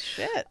forget it.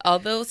 Shit.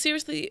 Although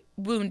seriously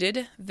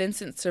wounded,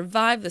 Vincent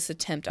survived this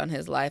attempt on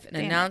his life and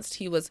announced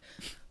he was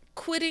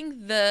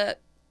quitting the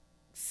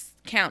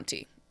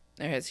county.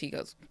 Or as he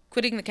goes,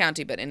 quitting the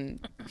county, but in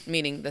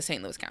meaning the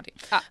St. Louis County.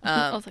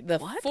 I was like, the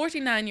what?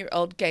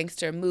 49-year-old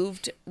gangster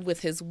moved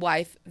with his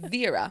wife,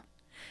 Vera,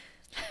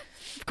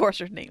 Of course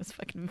her name's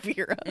fucking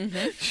Vera.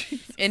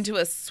 into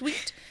a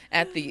suite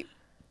at the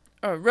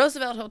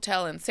Roosevelt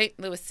Hotel in St.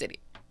 Louis City.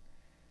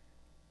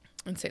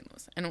 In St.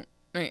 Louis.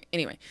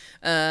 Anyway,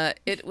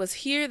 it was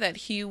here that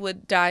he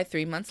would die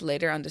 3 months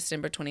later on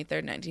December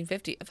 23rd,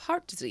 1950, of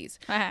heart disease.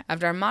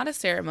 After a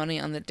modest ceremony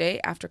on the day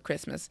after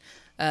Christmas,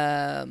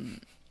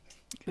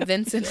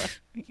 Vincent...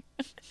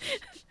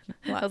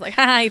 I was like,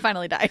 he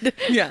finally died.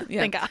 Yeah.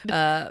 Thank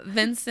God.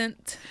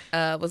 Vincent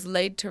was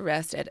laid to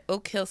rest at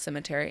Oak Hill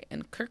Cemetery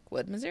in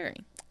Kirkwood, Missouri.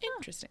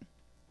 Interesting.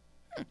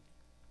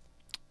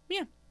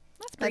 Yeah.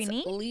 That's pretty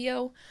neat.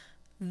 Leo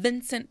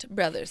Vincent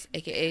Brothers,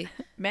 a.k.a.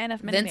 Man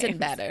of many Vincent names.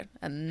 Batter,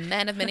 a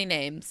man of many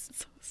names.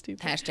 So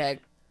stupid. Hashtag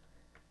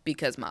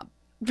because mob.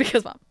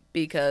 Because mob.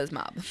 Because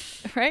mob.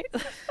 Right?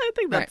 I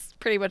think that's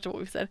pretty much what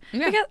we said.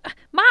 Yeah. Because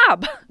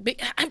mob.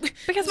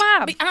 Because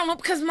mob. I don't know,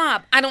 because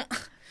mob. I don't...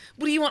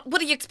 What do you want? What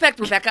do you expect,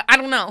 Rebecca? I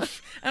don't know.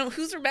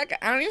 Who's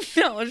Rebecca? I don't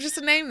even know. It's just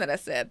a name that I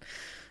said.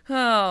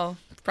 Oh,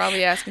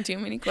 probably asking too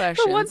many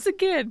questions. But once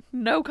again,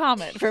 no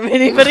comment from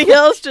anybody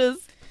else.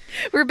 Just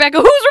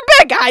Rebecca. Who's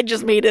Rebecca? I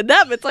just made it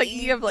up. It's like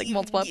you have like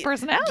multiple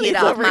personalities. Get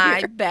off over my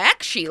here.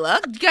 back, Sheila.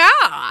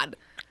 God.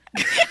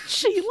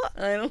 Sheila.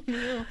 I don't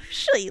know.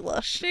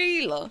 Sheila.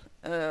 Sheila.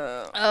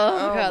 Oh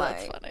God, my.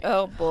 that's funny.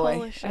 Oh boy.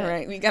 Holy shit. All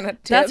right, we got a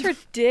tip. That's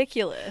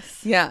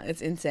ridiculous. Yeah,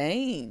 it's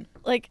insane.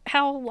 Like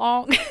how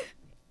long?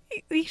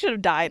 He should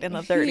have died in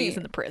the 30s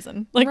in the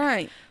prison. Like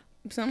right.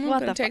 Someone what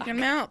could have the taken fuck?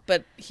 him out,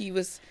 but he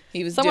was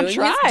Someone doing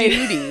tried.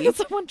 his duty.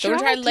 Someone tried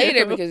tried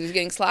later to. because he was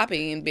getting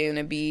sloppy and being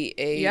to be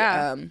a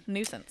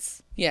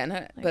nuisance.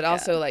 yeah, but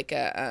also like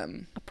a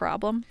A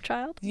problem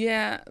child.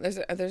 yeah. There's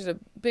a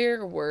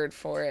bigger word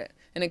for it,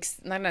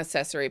 not an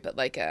accessory, but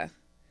like I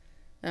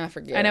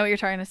forget. I know what you're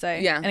trying to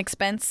say. Yeah. An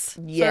expense.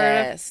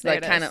 Yes, Sort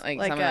of. like kind of like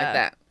something like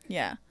that.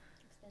 Yeah.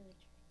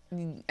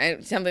 Something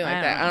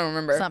like that. know. I don't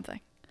remember.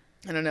 Something.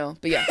 I don't know,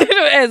 but yeah.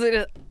 As it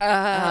is.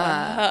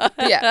 But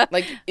yeah,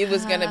 like it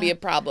was gonna be a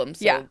problem.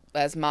 So Yeah.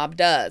 as mob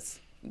does,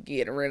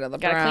 get rid of the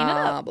Gotta clean it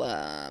up.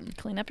 problem.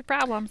 Clean up your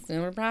problems Clean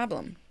up the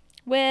problem.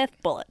 with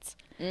bullets.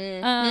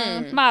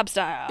 Mob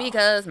style.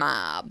 Because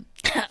mob.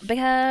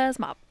 Because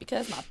mob.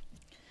 Because mob.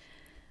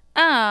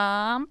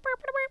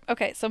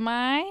 Okay, so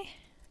my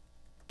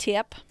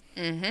tip.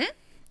 Mm-hmm.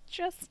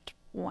 Just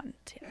one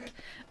tip.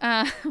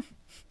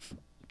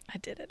 I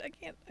did it.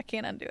 I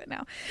can't undo it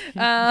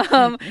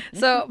now.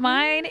 So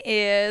mine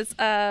is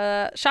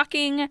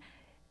shocking,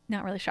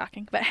 not really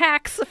shocking, but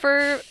hacks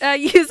for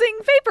using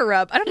Vapor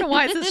Rub. I don't know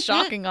why it says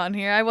shocking on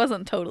here. I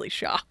wasn't totally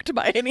shocked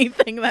by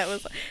anything that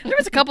was. There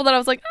was a couple that I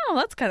was like, oh,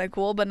 that's kind of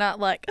cool, but not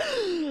like,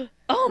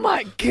 oh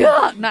my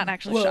god, not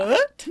actually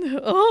shocked.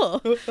 Oh.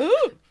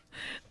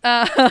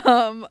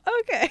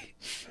 Okay.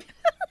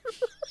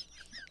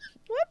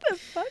 What the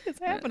fuck is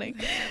happening?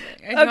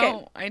 I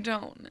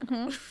don't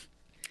know.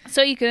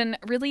 So you can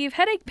relieve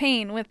headache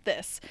pain with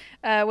this,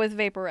 with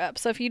Vapor Rub.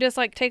 So if you just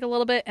like take a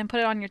little bit and put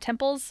it on your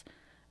temples,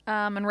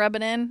 and rub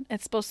it in,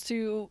 it's supposed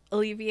to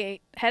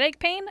alleviate headache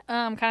pain.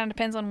 Kind of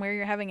depends on where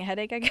you're having a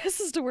headache, I guess,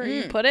 as to where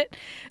you put it.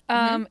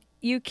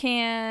 You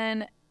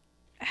can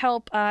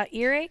help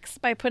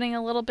earaches by putting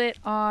a little bit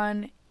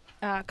on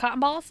cotton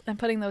balls and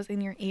putting those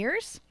in your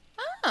ears.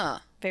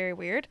 Ah, Very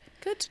weird.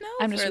 good to know.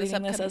 I'm just for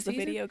reading this upcoming as the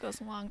season. video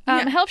goes along.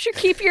 Yeah. Helps you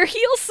keep your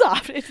heels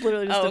soft. It's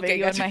literally just Oh, a okay,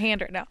 video gotcha. in my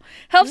hand right now.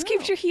 Helps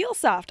keep your heels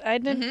soft. I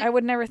didn't. I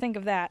would never think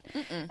of that.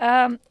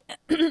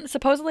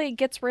 Supposedly it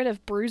gets rid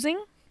of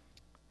bruising.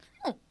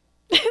 Oh.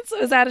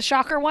 So is that a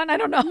shocker one? I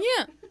don't know.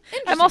 Yeah.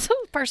 I'm also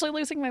partially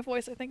losing my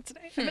voice, I think,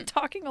 today. I've been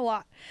talking a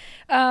lot.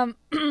 I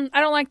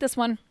don't like this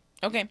one,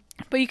 Okay.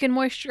 but you can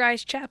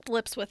moisturize chapped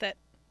lips with it.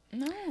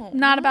 No.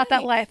 Not about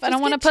that life. I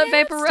don't want to put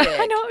Vapor Rub.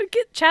 I know.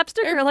 Get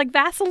chapstick or like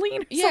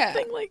Vaseline or Yeah.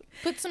 something like.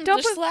 Put some. Don't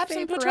Just put slap some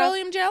Vapor Rub.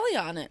 petroleum jelly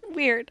on it.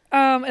 Weird.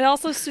 It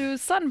also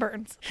soothes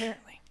sunburns,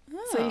 apparently.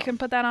 So Oh. you can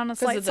put that on a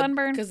slight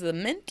sunburn. Because of the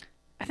mint.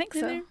 I think in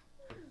so.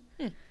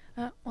 there?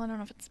 Well, I don't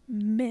know if it's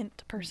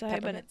mint per se, but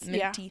Peppermint, it's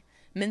minty.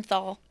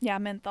 Menthol. Yeah,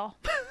 menthol.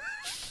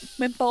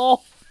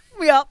 Menthol.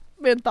 Yep,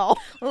 menthol.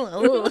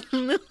 Well,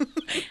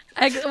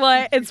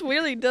 it's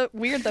really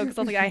weird though, because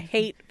I was like, I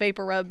hate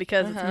vapor rub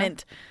because it's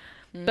mint.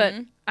 But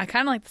I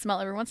kind of like the smell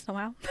every once in a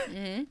while.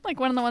 Like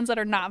one of the ones that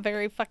are not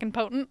very fucking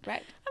potent.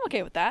 Right. I'm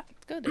okay with that.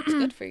 It's good. It's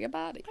good for your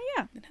body. Oh,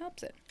 yeah. It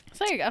helps it.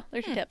 So there you go.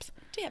 There's your tips.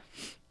 Tip.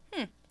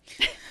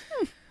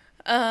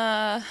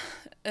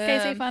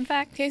 Casey, fun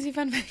fact. Casey,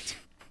 fun fact.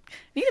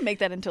 Need to make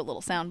that into a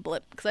little sound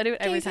blip because I do it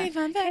every Casey, time.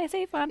 fun fact.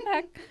 Casey, fun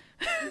fact.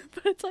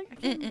 But it's like, I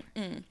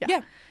can't.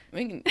 Yeah.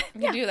 We can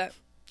do that.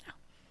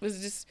 Let's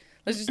just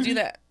do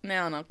that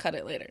now, and I'll cut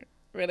it later.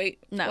 Ready?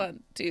 No.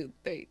 1, 2,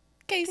 3.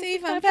 Casey,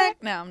 fun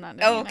fact. No, I'm not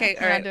doing Oh, okay.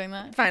 that. All I'm right. not doing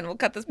that. Fine. We'll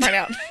cut this part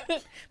out.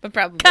 But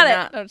probably Cut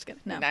not. it. No, I'm just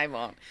kidding. No. I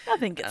won't.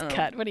 Nothing gets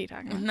cut. What are you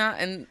talking about? Not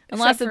Unless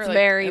except it's for,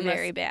 very, unless-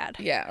 very bad.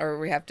 Yeah, or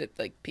we have to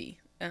pee.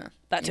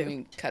 That too. We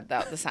can cut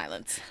out the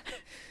silence.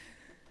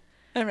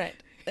 All right.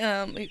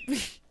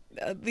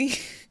 The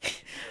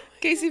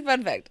Casey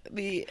fun fact.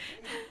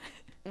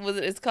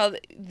 It's called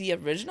the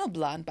original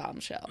blonde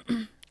bombshell.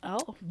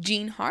 Oh.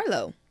 Jean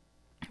Harlow.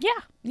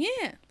 Yeah.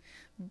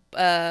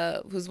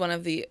 Yeah. Who's one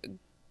of the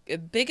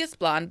biggest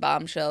blonde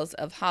bombshells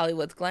of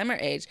Hollywood's glamour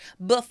age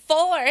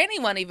before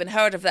anyone even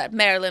heard of that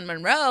Marilyn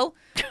Monroe.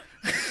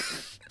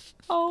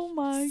 Oh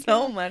my god.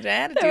 So much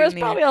attitude. There was in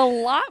here. probably a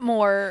lot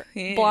more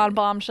Yeah. blonde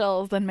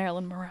bombshells than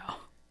Marilyn Monroe.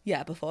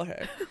 Yeah, before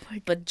her.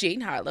 But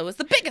Jean Harlow was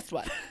the biggest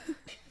one.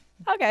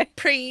 Okay.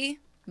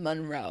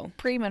 Pre-Monroe.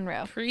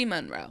 Pre-Monroe.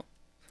 Pre-Monroe.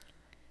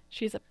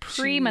 She's a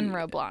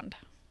pre-Monroe blonde.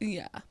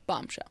 Yeah,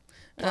 bombshell.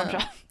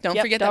 Bombshell. Don't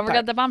Yep, forget that Don't forget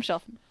part. the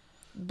bombshell.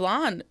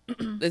 Blonde.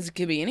 This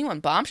could be anyone.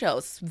 Bombshell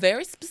is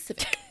very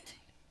specific.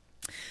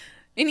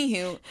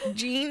 Anywho,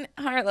 Jean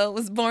Harlow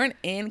was born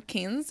in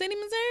Kansas City,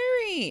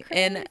 Missouri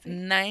in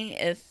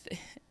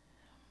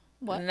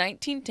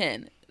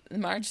 1910,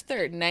 March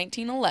 3rd,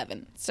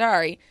 1911.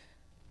 Sorry,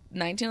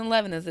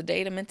 1911 is the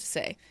date I meant to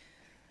say.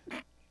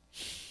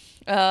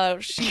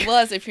 She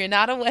was, if you're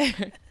not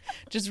aware,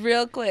 just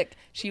real quick,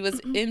 she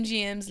was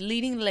MGM's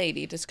leading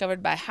lady,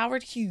 discovered by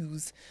Howard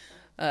Hughes.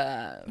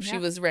 She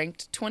was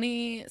ranked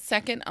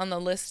 22nd on the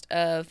list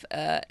of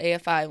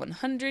AFI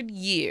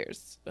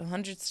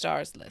 100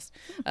 stars list.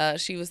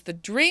 She was the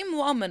dream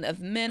woman of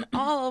men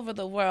all over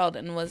the world,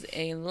 and was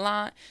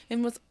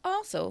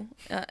also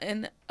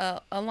in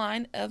a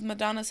line of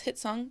Madonna's hit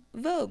song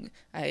Vogue.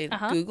 I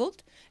googled,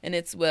 and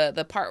it's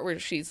the part where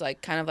she's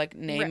like kind of like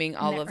naming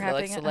all of the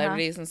like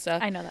celebrities and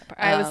stuff. I know that part.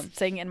 I was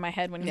saying it in my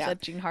head when you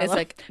said Jean Harlow. It's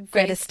like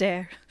Fred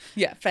Astaire.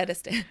 Yeah, Fred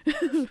Astaire.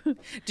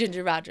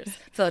 Ginger Rogers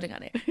floating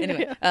on air.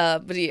 Anyway,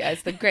 but yeah,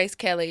 it's the Grace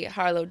Kelly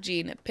Harlow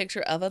Jean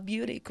picture of a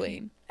beauty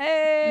queen.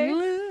 Hey.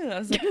 I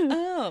was like,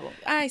 oh,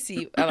 I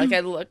see. I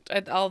looked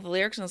at all the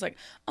lyrics and I was like,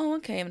 oh,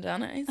 okay,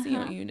 Madonna, I see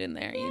what you did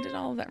there. You did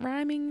all of that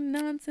rhyming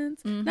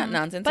nonsense. Not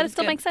nonsense. But it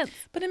still makes sense.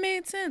 But it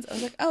made sense. I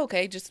was like, oh,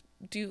 okay, just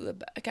I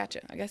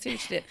gotcha. I see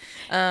what you did.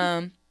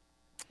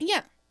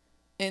 Yeah.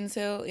 And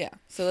so, yeah.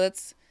 So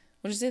that's,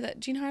 what did you say that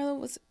Jean Harlow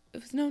was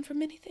known for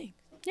many things.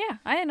 Yeah,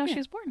 I didn't know she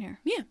was born here.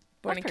 Yeah.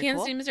 Born in pretty Kansas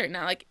cool. City, Missouri.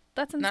 Not like,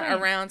 That's insane.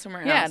 not around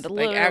somewhere Yeah, else. the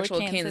Like literal actual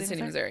Kansas Kansas City,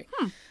 City, Missouri.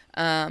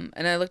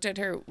 And I looked at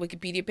her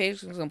Wikipedia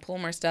page. I was going to pull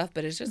more stuff,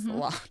 but it's just a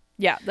lot.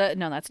 Yeah,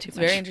 that's too It's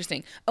much. very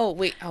interesting. Oh,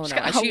 wait. Oh, She's no.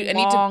 got a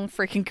long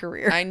freaking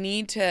career. I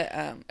need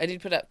to, I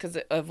did put up because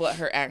of what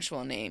her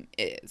actual name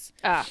is.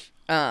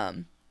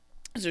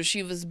 So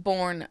she was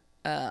born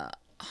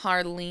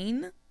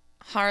Harleen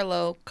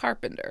Harlow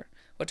Carpenter,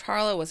 which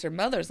Harlow was her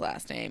mother's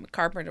last name.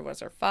 Carpenter was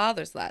her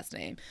father's last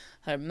name.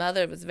 Her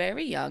mother was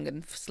very young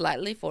and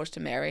slightly forced to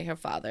marry her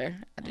father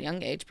at a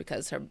young age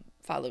because her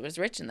father was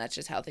rich, and that's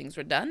just how things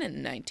were done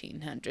in the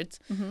 1900s.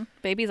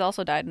 Babies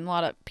also died, and a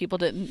lot of people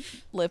didn't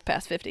live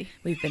past 50.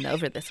 We've been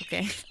over this,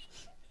 okay?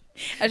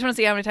 I just want to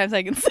see how many times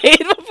I can say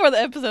it before the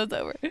episode's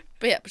over.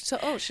 But yeah,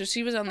 so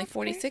she was only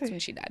 46 crazy. when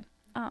she died.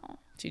 Oh.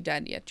 She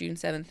died, June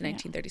 7th,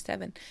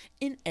 1937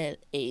 in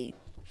L.A.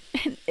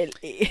 In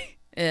Italy.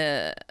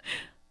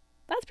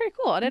 That's pretty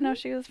cool. I didn't know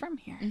she was from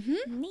here.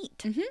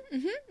 Neat.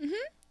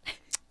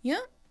 Yeah.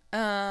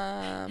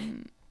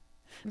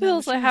 We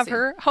also have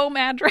her home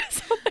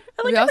address.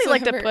 I We like how they also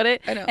like have to her- put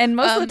it. I know. And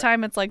most of the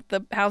time, it's like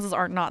the houses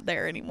are not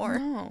there anymore.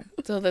 Oh,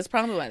 so that's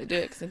probably why they do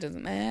it, because it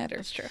doesn't matter.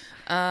 That's true.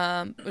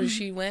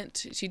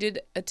 She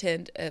did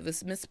attend, it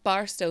was Miss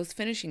Barstow's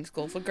finishing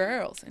school for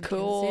girls in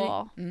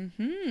Cool. Kansas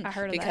City. Mm-hmm. I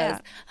heard of because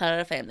that.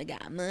 her family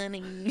got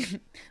money.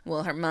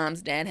 Well, her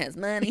mom's dad has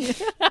money.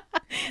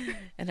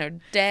 And her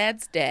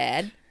dad's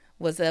dad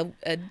was her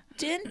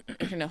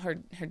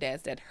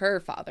dad's dad, her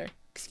father,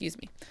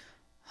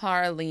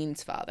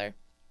 Harlene's father,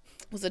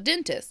 was a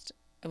dentist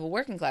of a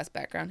working class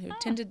background who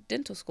attended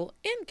dental school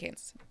in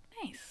Kansas City.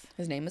 Nice.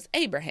 His name was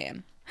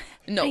Abraham.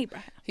 No,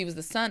 Abraham. he was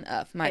the son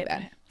of, my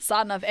Abraham. bad.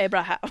 Son of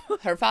Abraham.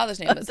 Her father's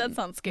name was That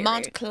sounds scary.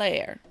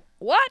 Montclair.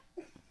 What?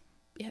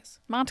 Yes.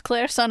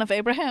 Montclair, son of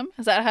Abraham?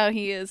 Is that how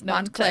he is known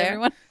to Montclair,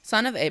 everyone?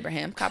 son of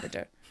Abraham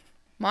Carpenter.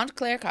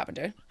 Montclair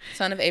Carpenter,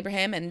 son of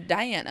Abraham and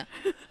Diana.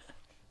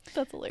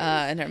 That's hilarious.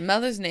 And her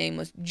mother's name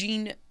was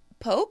Jean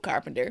Poe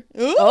Carpenter.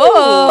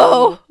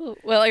 Oh,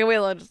 well, like,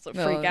 we'll just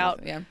freak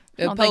out. Yeah.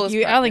 I don't Poe's think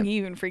you partner.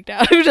 even freaked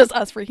out. It was just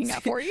us freaking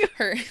out for you.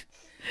 Her.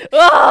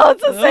 Oh,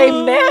 it's the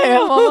same name.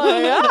 Oh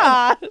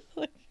my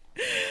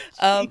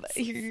god.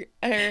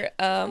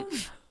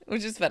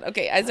 Which is fun.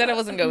 Okay, I said I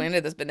wasn't going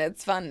into this, but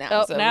it's fun now,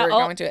 Oh, so now- we're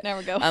going to it. now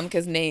we go.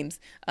 Because names.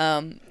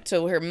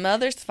 So her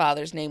mother's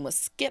father's name was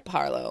Skip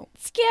Harlow,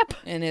 Skip.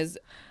 and his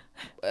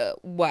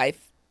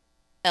wife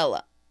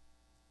Ella.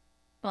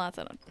 Well, that's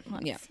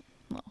Yeah.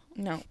 well,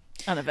 No.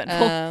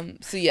 uneventful.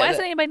 So yeah. Why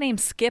isn't anybody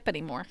named Skip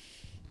anymore?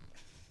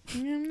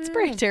 It's a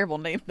pretty terrible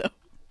name, though.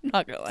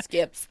 Not gonna lie.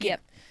 Skip.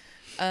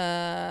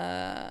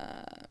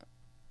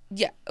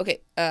 Yeah. Okay.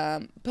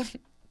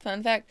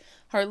 Fun fact: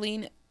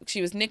 Harleen. She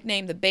was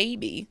nicknamed the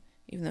Baby,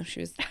 even though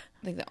she was, I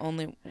think, the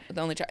only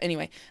child.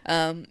 Anyway,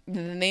 the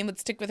name would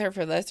stick with her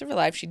for the rest of her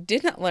life. She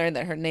did not learn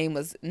that her name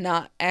was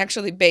not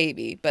actually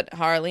Baby, but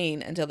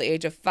Harleen until the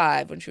age of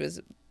 5,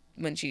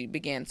 when she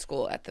began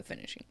school at the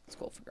finishing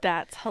school for girls.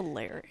 That's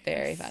hilarious.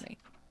 Very funny.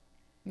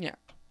 Yeah.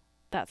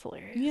 That's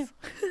hilarious. Yeah.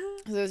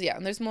 So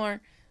and there's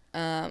more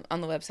on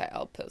the website.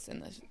 I'll post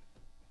in the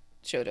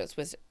show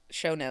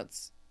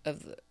notes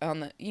of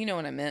on the, you know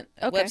what I meant.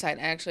 Okay. Website.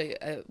 I actually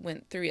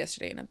went through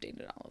yesterday and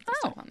updated all of the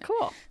stuff on there.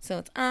 Cool. So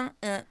it's up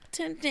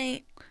to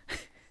date.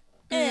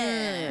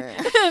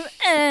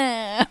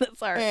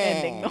 That's our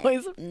ending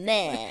noise.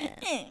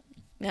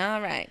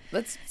 All right,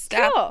 let's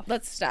stop. Cool.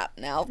 Let's stop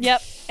now.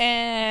 Yep.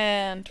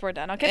 And we're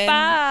done. Okay,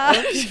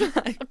 And-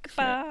 bye.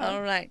 Bye.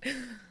 All right.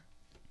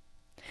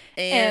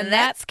 And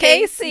that's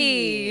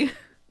Casey.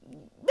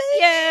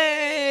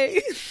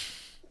 Yay!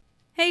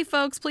 Hey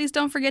folks, please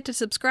don't forget to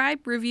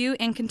subscribe, review,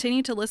 and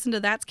continue to listen to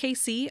That's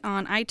KC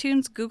on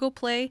iTunes, Google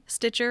Play,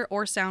 Stitcher,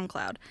 or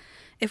SoundCloud.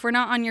 If we're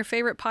not on your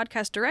favorite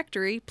podcast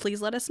directory, please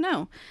let us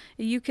know.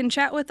 You can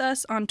chat with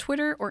us on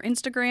Twitter or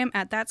Instagram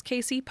at That's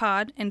KC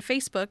Pod and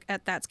Facebook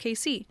at That's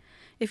KC.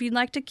 If you'd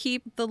like to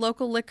keep the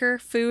local liquor,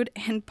 food,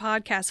 and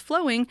podcast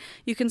flowing,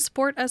 you can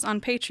support us on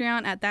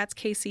Patreon at That's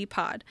KC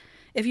Pod.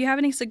 If you have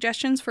any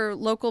suggestions for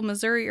local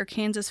Missouri or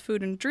Kansas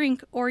food and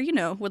drink, or,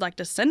 would like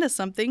to send us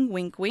something,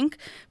 wink wink,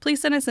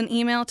 please send us an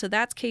email to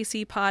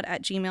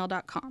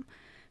thatskcpod@gmail.com.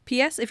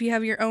 P.S. If you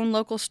have your own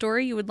local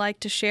story you would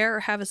like to share or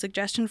have a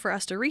suggestion for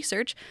us to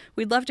research,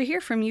 we'd love to hear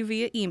from you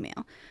via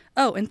email.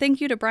 Oh, and thank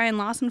you to Brian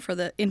Lawson for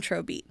the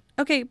intro beat.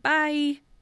 Okay, bye!